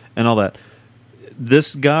and all that.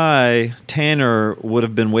 This guy Tanner would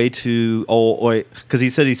have been way too old because he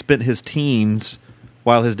said he spent his teens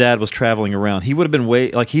while his dad was traveling around. He would have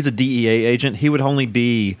been he's a DEA agent. He would only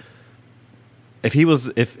be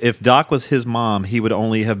if Doc was his mom, he would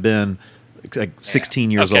only have been like 16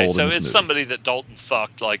 years old. So in this it's movie. somebody that Dalton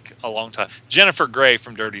fucked like a long time. Jennifer Grey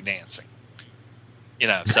from Dirty Dancing. You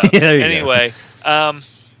know, so anyway,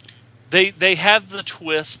 they have the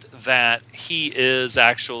twist that he is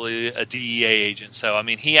actually a DEA agent. So I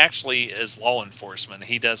mean, he actually is law enforcement.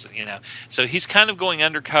 He doesn't, you know, so he's kind of going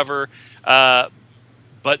undercover, but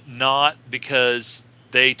not because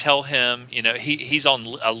they tell him, you know, he's on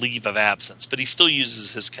a leave of absence, but he still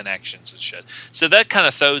uses his connections and shit. So that kind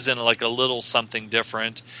of throws in like a little something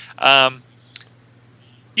different.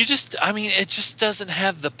 It just doesn't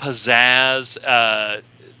have the pizzazz.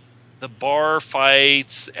 The bar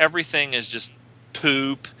fights, everything is just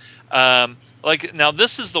poop. Like now,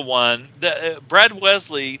 this is the one that Brad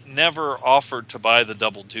Wesley never offered to buy the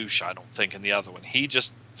double douche. I don't think in the other one. He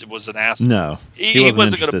just was an asshole. No, he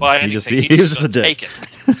wasn't going to buy anything. He was just going to take it.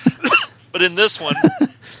 But in this one,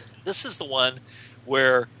 this is the one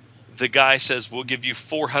where the guy says, "We'll give you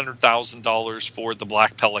 $400,000 for the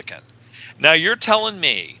Black Pelican." Now you're telling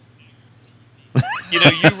me, you know,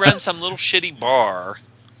 you run some little shitty bar.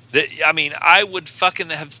 That, I mean, I would fucking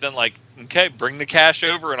have been like, okay, bring the cash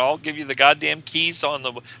over, and I'll give you the goddamn keys on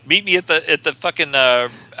the. Meet me at the fucking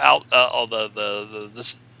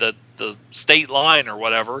the state line or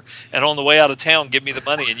whatever, and on the way out of town, give me the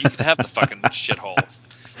money, and you can have the fucking shithole.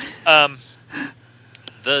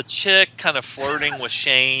 The chick kind of flirting with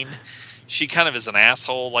Shane, she kind of is an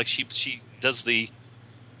asshole. Like she does the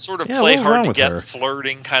sort of play hard to get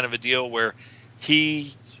flirting kind of a deal where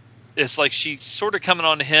it's like she's sort of coming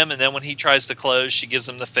on to him, and then when he tries to close, she gives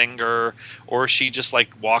him the finger, or she just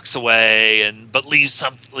like walks away but leaves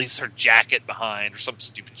her jacket behind or some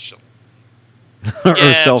stupid shit. Or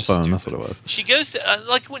her cell phone. That's what it was. She goes to,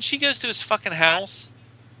 like when she goes to his fucking house,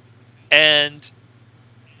 and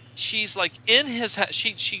she's like in his house.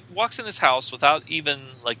 She walks in his house without even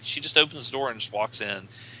like she just opens the door and just walks in.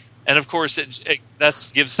 And of course,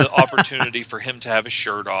 that gives the opportunity for him to have his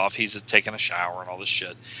shirt off. He's taking a shower and all this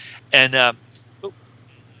shit. And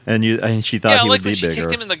And she thought he like would when be she bigger.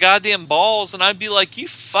 kicked him in the goddamn balls, and I'd be like, "You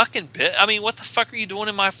fucking bitch! I mean, what the fuck are you doing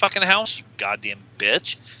in my fucking house, you goddamn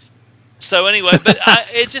bitch?" So anyway, but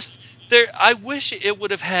I wish it would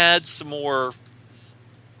have had some more.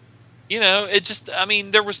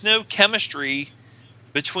 There was no chemistry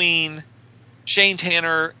between Shane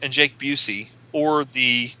Tanner and Jake Busey, or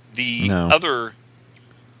the other.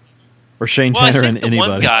 Or Shane Tanner and the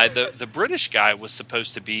anybody. One guy, the British guy, was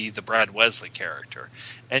supposed to be the Brad Wesley character,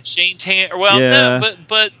 and Shane Tanner.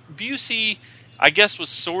 But Busey, I guess, was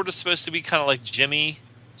sort of supposed to be kind of like Jimmy,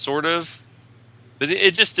 sort of, but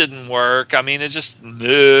it just didn't work. I mean, it just, and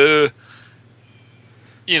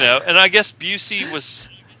I guess Busey was,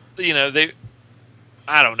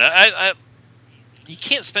 I don't know. You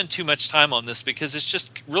can't spend too much time on this because it's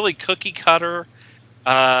just really cookie cutter.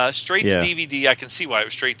 Straight to DVD. I can see why it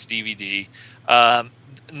was straight to DVD.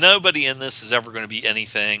 Nobody in this is ever going to be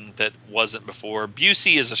anything that wasn't before.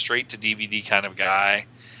 Busey is a straight to DVD kind of guy.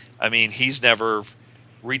 I mean, he's never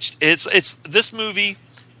reached. It's this movie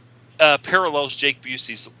parallels Jake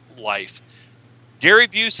Busey's life. Gary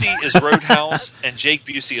Busey is Roadhouse, and Jake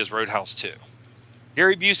Busey is Roadhouse 2.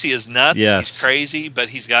 Gary Busey is nuts. Yes. He's crazy, but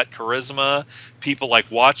he's got charisma. People like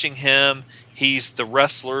watching him. He's the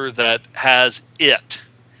wrestler that has it.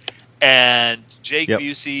 And Jake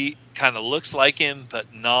Busey kind of looks like him,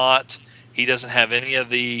 but not. He doesn't have any of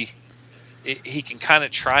the... He can kind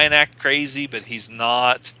of try and act crazy, but he's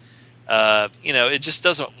not. It just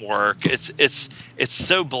doesn't work. It's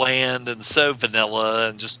so bland and so vanilla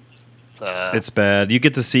and just... it's bad. You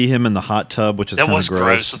get to see him in the hot tub, which is kind of gross. That was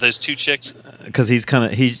gross with those two chicks. Because he's kind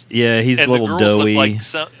of he's a little the girls doughy.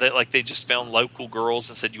 Look like they just found local girls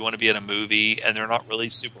and said, "You want to be in a movie?" And they're not really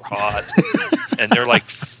super hot, and they're like,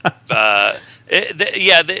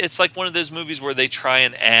 it's like one of those movies where they try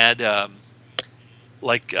and add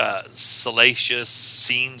salacious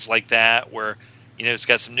scenes like that, where it's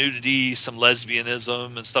got some nudity, some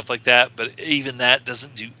lesbianism, and stuff like that. But even that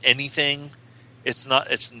doesn't do anything. It's not.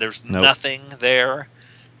 There's nothing there.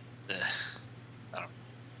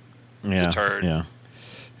 It's a turd.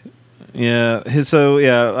 Yeah.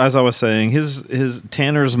 As I was saying, his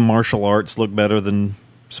Tanner's martial arts look better than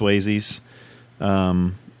Swayze's,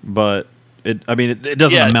 but it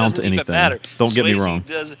doesn't amount to anything. Matter. Don't get me wrong.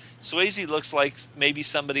 Swayze looks like maybe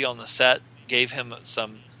somebody on the set gave him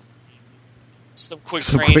some quick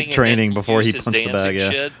training before he his punched the bag.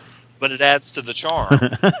 Shit, but it adds to the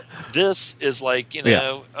charm. This is like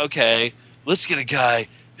okay, let's get a guy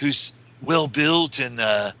who's well built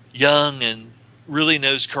and young and really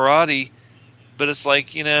knows karate, but it's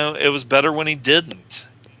like it was better when he didn't,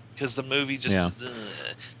 because the movie just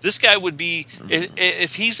this guy would be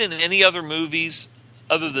if he's in any other movies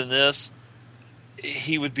other than this,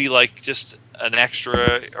 he would be like just an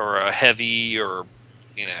extra or a heavy or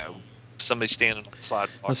somebody standing on the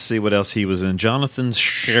sidewalk. Let's see what else he was in. Jonathan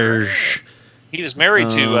Scherz. He was married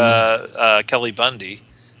to Kelly Bundy,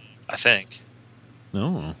 I think.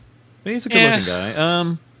 No. He's a good-looking guy.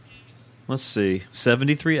 Let's see.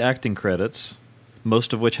 73 acting credits,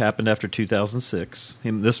 most of which happened after 2006.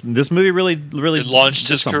 This movie really it launched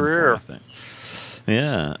his career. I think.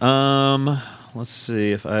 Yeah. Let's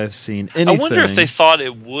see if I've seen anything. I wonder if they thought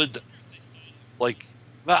it would, but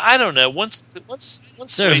I don't know. Once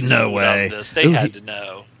there's no way this, they had to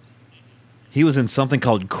know. He was in something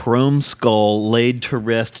called Chrome Skull Laid to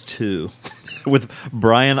Rest 2 with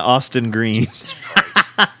Brian Austin Green. Jesus Christ.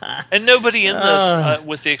 And nobody in this,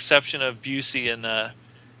 with the exception of Busey and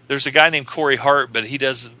there's a guy named Corey Hart, but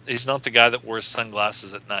he's not the guy that wears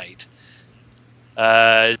sunglasses at night.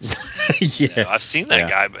 I've seen that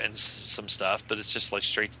guy in some stuff, but it's just like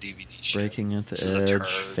straight to DVD shit. Breaking at the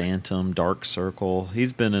Edge, Phantom, Dark Circle.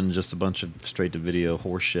 He's been in just a bunch of straight to video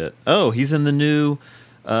horse shit. Oh, he's in the new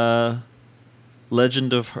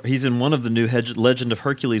he's in one of the new Legend of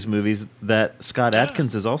Hercules movies that Scott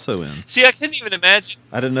Adkins is also in. See, I couldn't even imagine.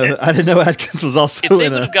 I didn't know Adkins was also in. If they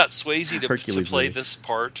would have got Swayze to play movie. This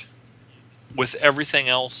part with everything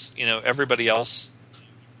else, everybody else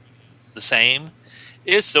the same,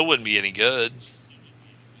 it still wouldn't be any good.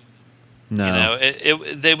 No,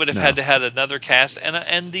 they would have had to had another cast,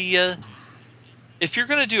 and the if you're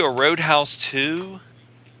going to do a Roadhouse 2.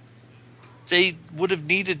 They would have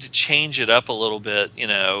needed to change it up a little bit,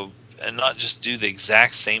 and not just do the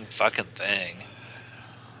exact same fucking thing.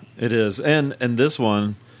 It is, and this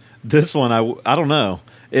one, I don't know.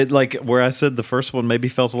 It like where I said the first one maybe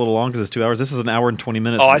felt a little long because it's 2 hours. This is an hour and 20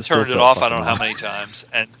 minutes. Oh, I turned it off. I don't know how many times,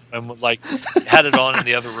 and like had it on in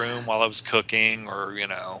the other room while I was cooking, or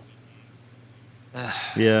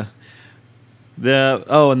Yeah.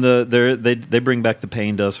 And they bring back the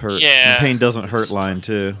pain does hurt. Yeah. The pain doesn't hurt line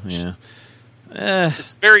too. Yeah.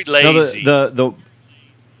 It's very lazy. No,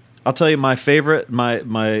 I'll tell you my favorite,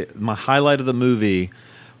 my highlight of the movie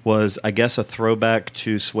was, I guess, a throwback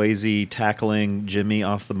to Swayze tackling Jimmy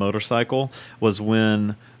off the motorcycle. Was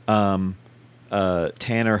when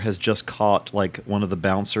Tanner has just caught like one of the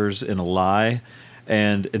bouncers in a lie,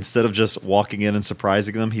 and instead of just walking in and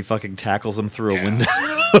surprising them, he fucking tackles them through a window.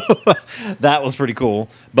 That was pretty cool.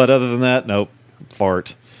 But other than that, nope.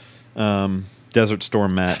 Fart. Desert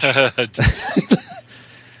Storm match.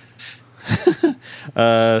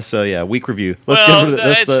 So yeah, week review.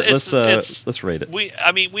 Let's rate it.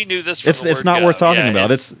 We knew this. From It's not worth talking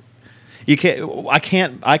about. I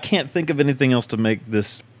can't think of anything else to make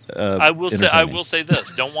this. I will say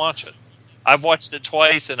this. Don't watch it. I've watched it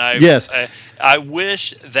twice, and I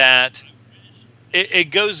wish that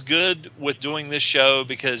it goes good with doing this show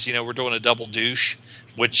because we're doing a double douche,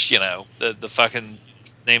 which the fucking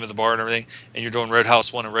name of the bar and everything, and you're doing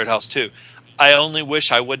Roadhouse 1 and Roadhouse 2. I only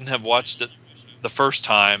wish I wouldn't have watched it the first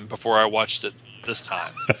time before I watched it this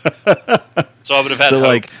time. So I would have had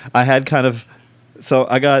hope. I had kind of. So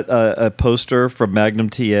I got a poster from Magnum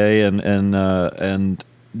TA and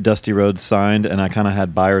Dusty Rhodes signed, and I kind of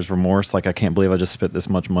had buyer's remorse. Like, I can't believe I just spent this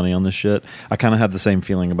much money on this shit. I kind of had the same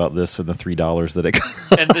feeling about this for the $3 that it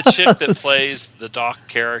cost. And the chick that plays the Doc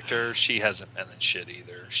character, she hasn't been in shit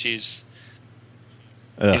either. She's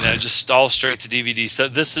just all straight to DVD. So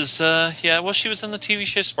this is, she was in the TV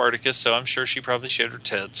show Spartacus, so I'm sure she probably showed her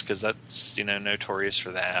tits because that's, notorious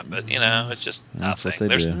for that. But, it's just nothing.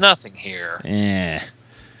 There's nothing here. Yeah.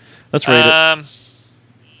 Let's rate it.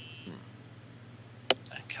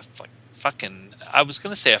 I was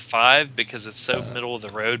going to say a 5 because it's so middle of the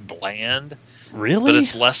road bland. Really? But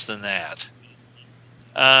it's less than that.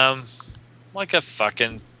 Like a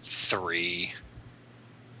fucking 3.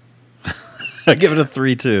 I give it a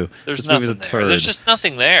 3 too. There's nothing there. There's just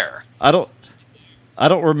nothing there. I don't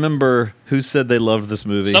remember who said they loved this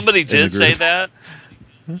movie. Somebody did say that.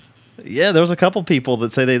 Yeah, there was a couple people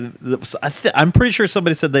that say I'm pretty sure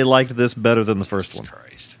somebody said they liked this better than the first one.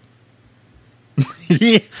 Christ.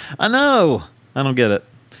 Yeah, I know. I don't get it.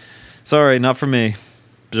 Sorry, not for me.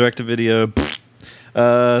 Direct-to-video.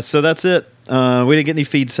 So that's it. We didn't get any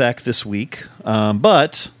feedsack this week.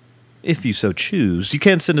 But if you so choose, you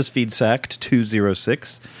can send us feedsack to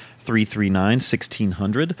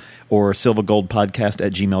 206-339-1600 or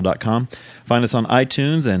silvagoldpodcast@gmail.com. Find us on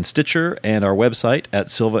iTunes and Stitcher and our website at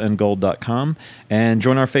silvaandgold.com, and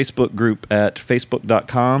join our Facebook group at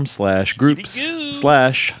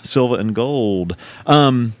facebook.com/groups/silvaandgold.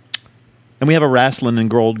 And we have a wrestling and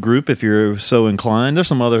gold group if you're so inclined. There's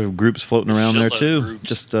some other groups floating around there too.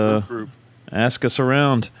 Just ask us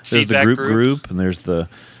around. There's Feedback the group, and there's the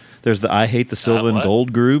I Hate the Silva and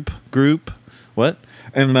Gold group. What?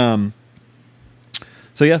 And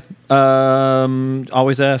so yeah,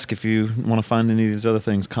 always ask if you want to find any of these other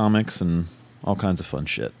things, comics and all kinds of fun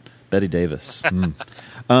shit. Betty Davis.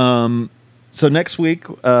 So next week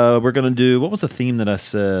we're gonna do, what was the theme that I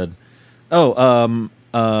said? Hong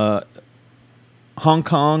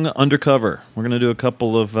Kong Undercover. We're gonna do a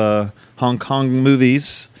couple of Hong Kong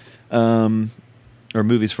movies, or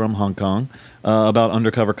movies from Hong Kong. About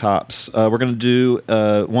undercover cops. We're going to do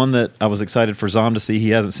one that I was excited for Zom to see.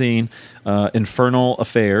 He hasn't seen, Infernal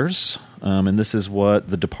Affairs, and this is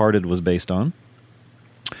what The Departed was based on.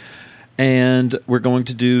 And we're going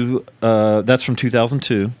to do, that's from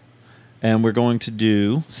 2002, and we're going to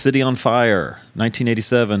do City on Fire,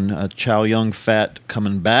 1987, Chow Yun-Fat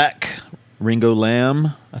coming back, Ringo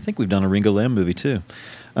Lam. I think we've done a Ringo Lam movie too.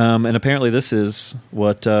 And apparently this is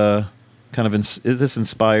what... this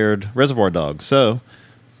inspired Reservoir Dogs, so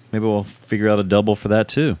maybe we'll figure out a double for that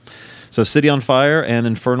too. So City on Fire and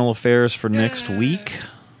Infernal Affairs for next week.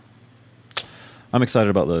 I'm excited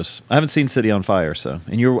about those. I haven't seen City on Fire, I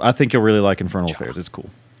think you'll really like Infernal Affairs. It's cool.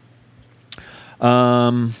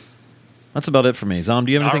 That's about it for me. Zom,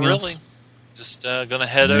 do you have anything else? Just gonna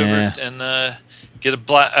head over and get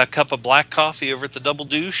a cup of black coffee over at the Double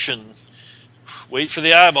Douche and wait for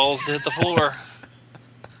the eyeballs to hit the floor.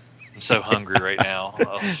 I'm so hungry right now.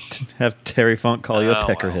 Have Terry Funk call you a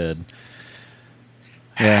peckerhead.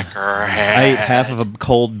 Yeah. Peckerhead. I ate half of a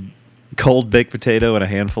cold baked potato and a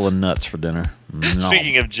handful of nuts for dinner. No.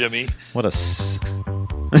 Speaking of Jimmy, what a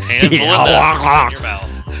handful of nuts in your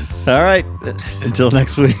mouth. All right, until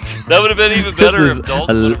next week. That would have been even better if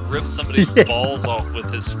Dalton would have ripped somebody's balls off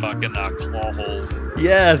with his fucking claw hole.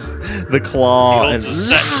 Yes, the claw.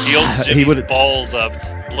 He holds Jimmy's balls up,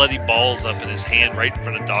 bloody balls up in his hand right in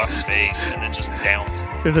front of Doc's face, and then just downs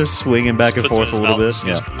him. If they're swinging back and forth a little bit.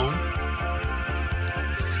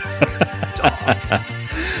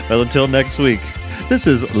 Well, until next week, this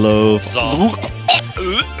is Love. Zom.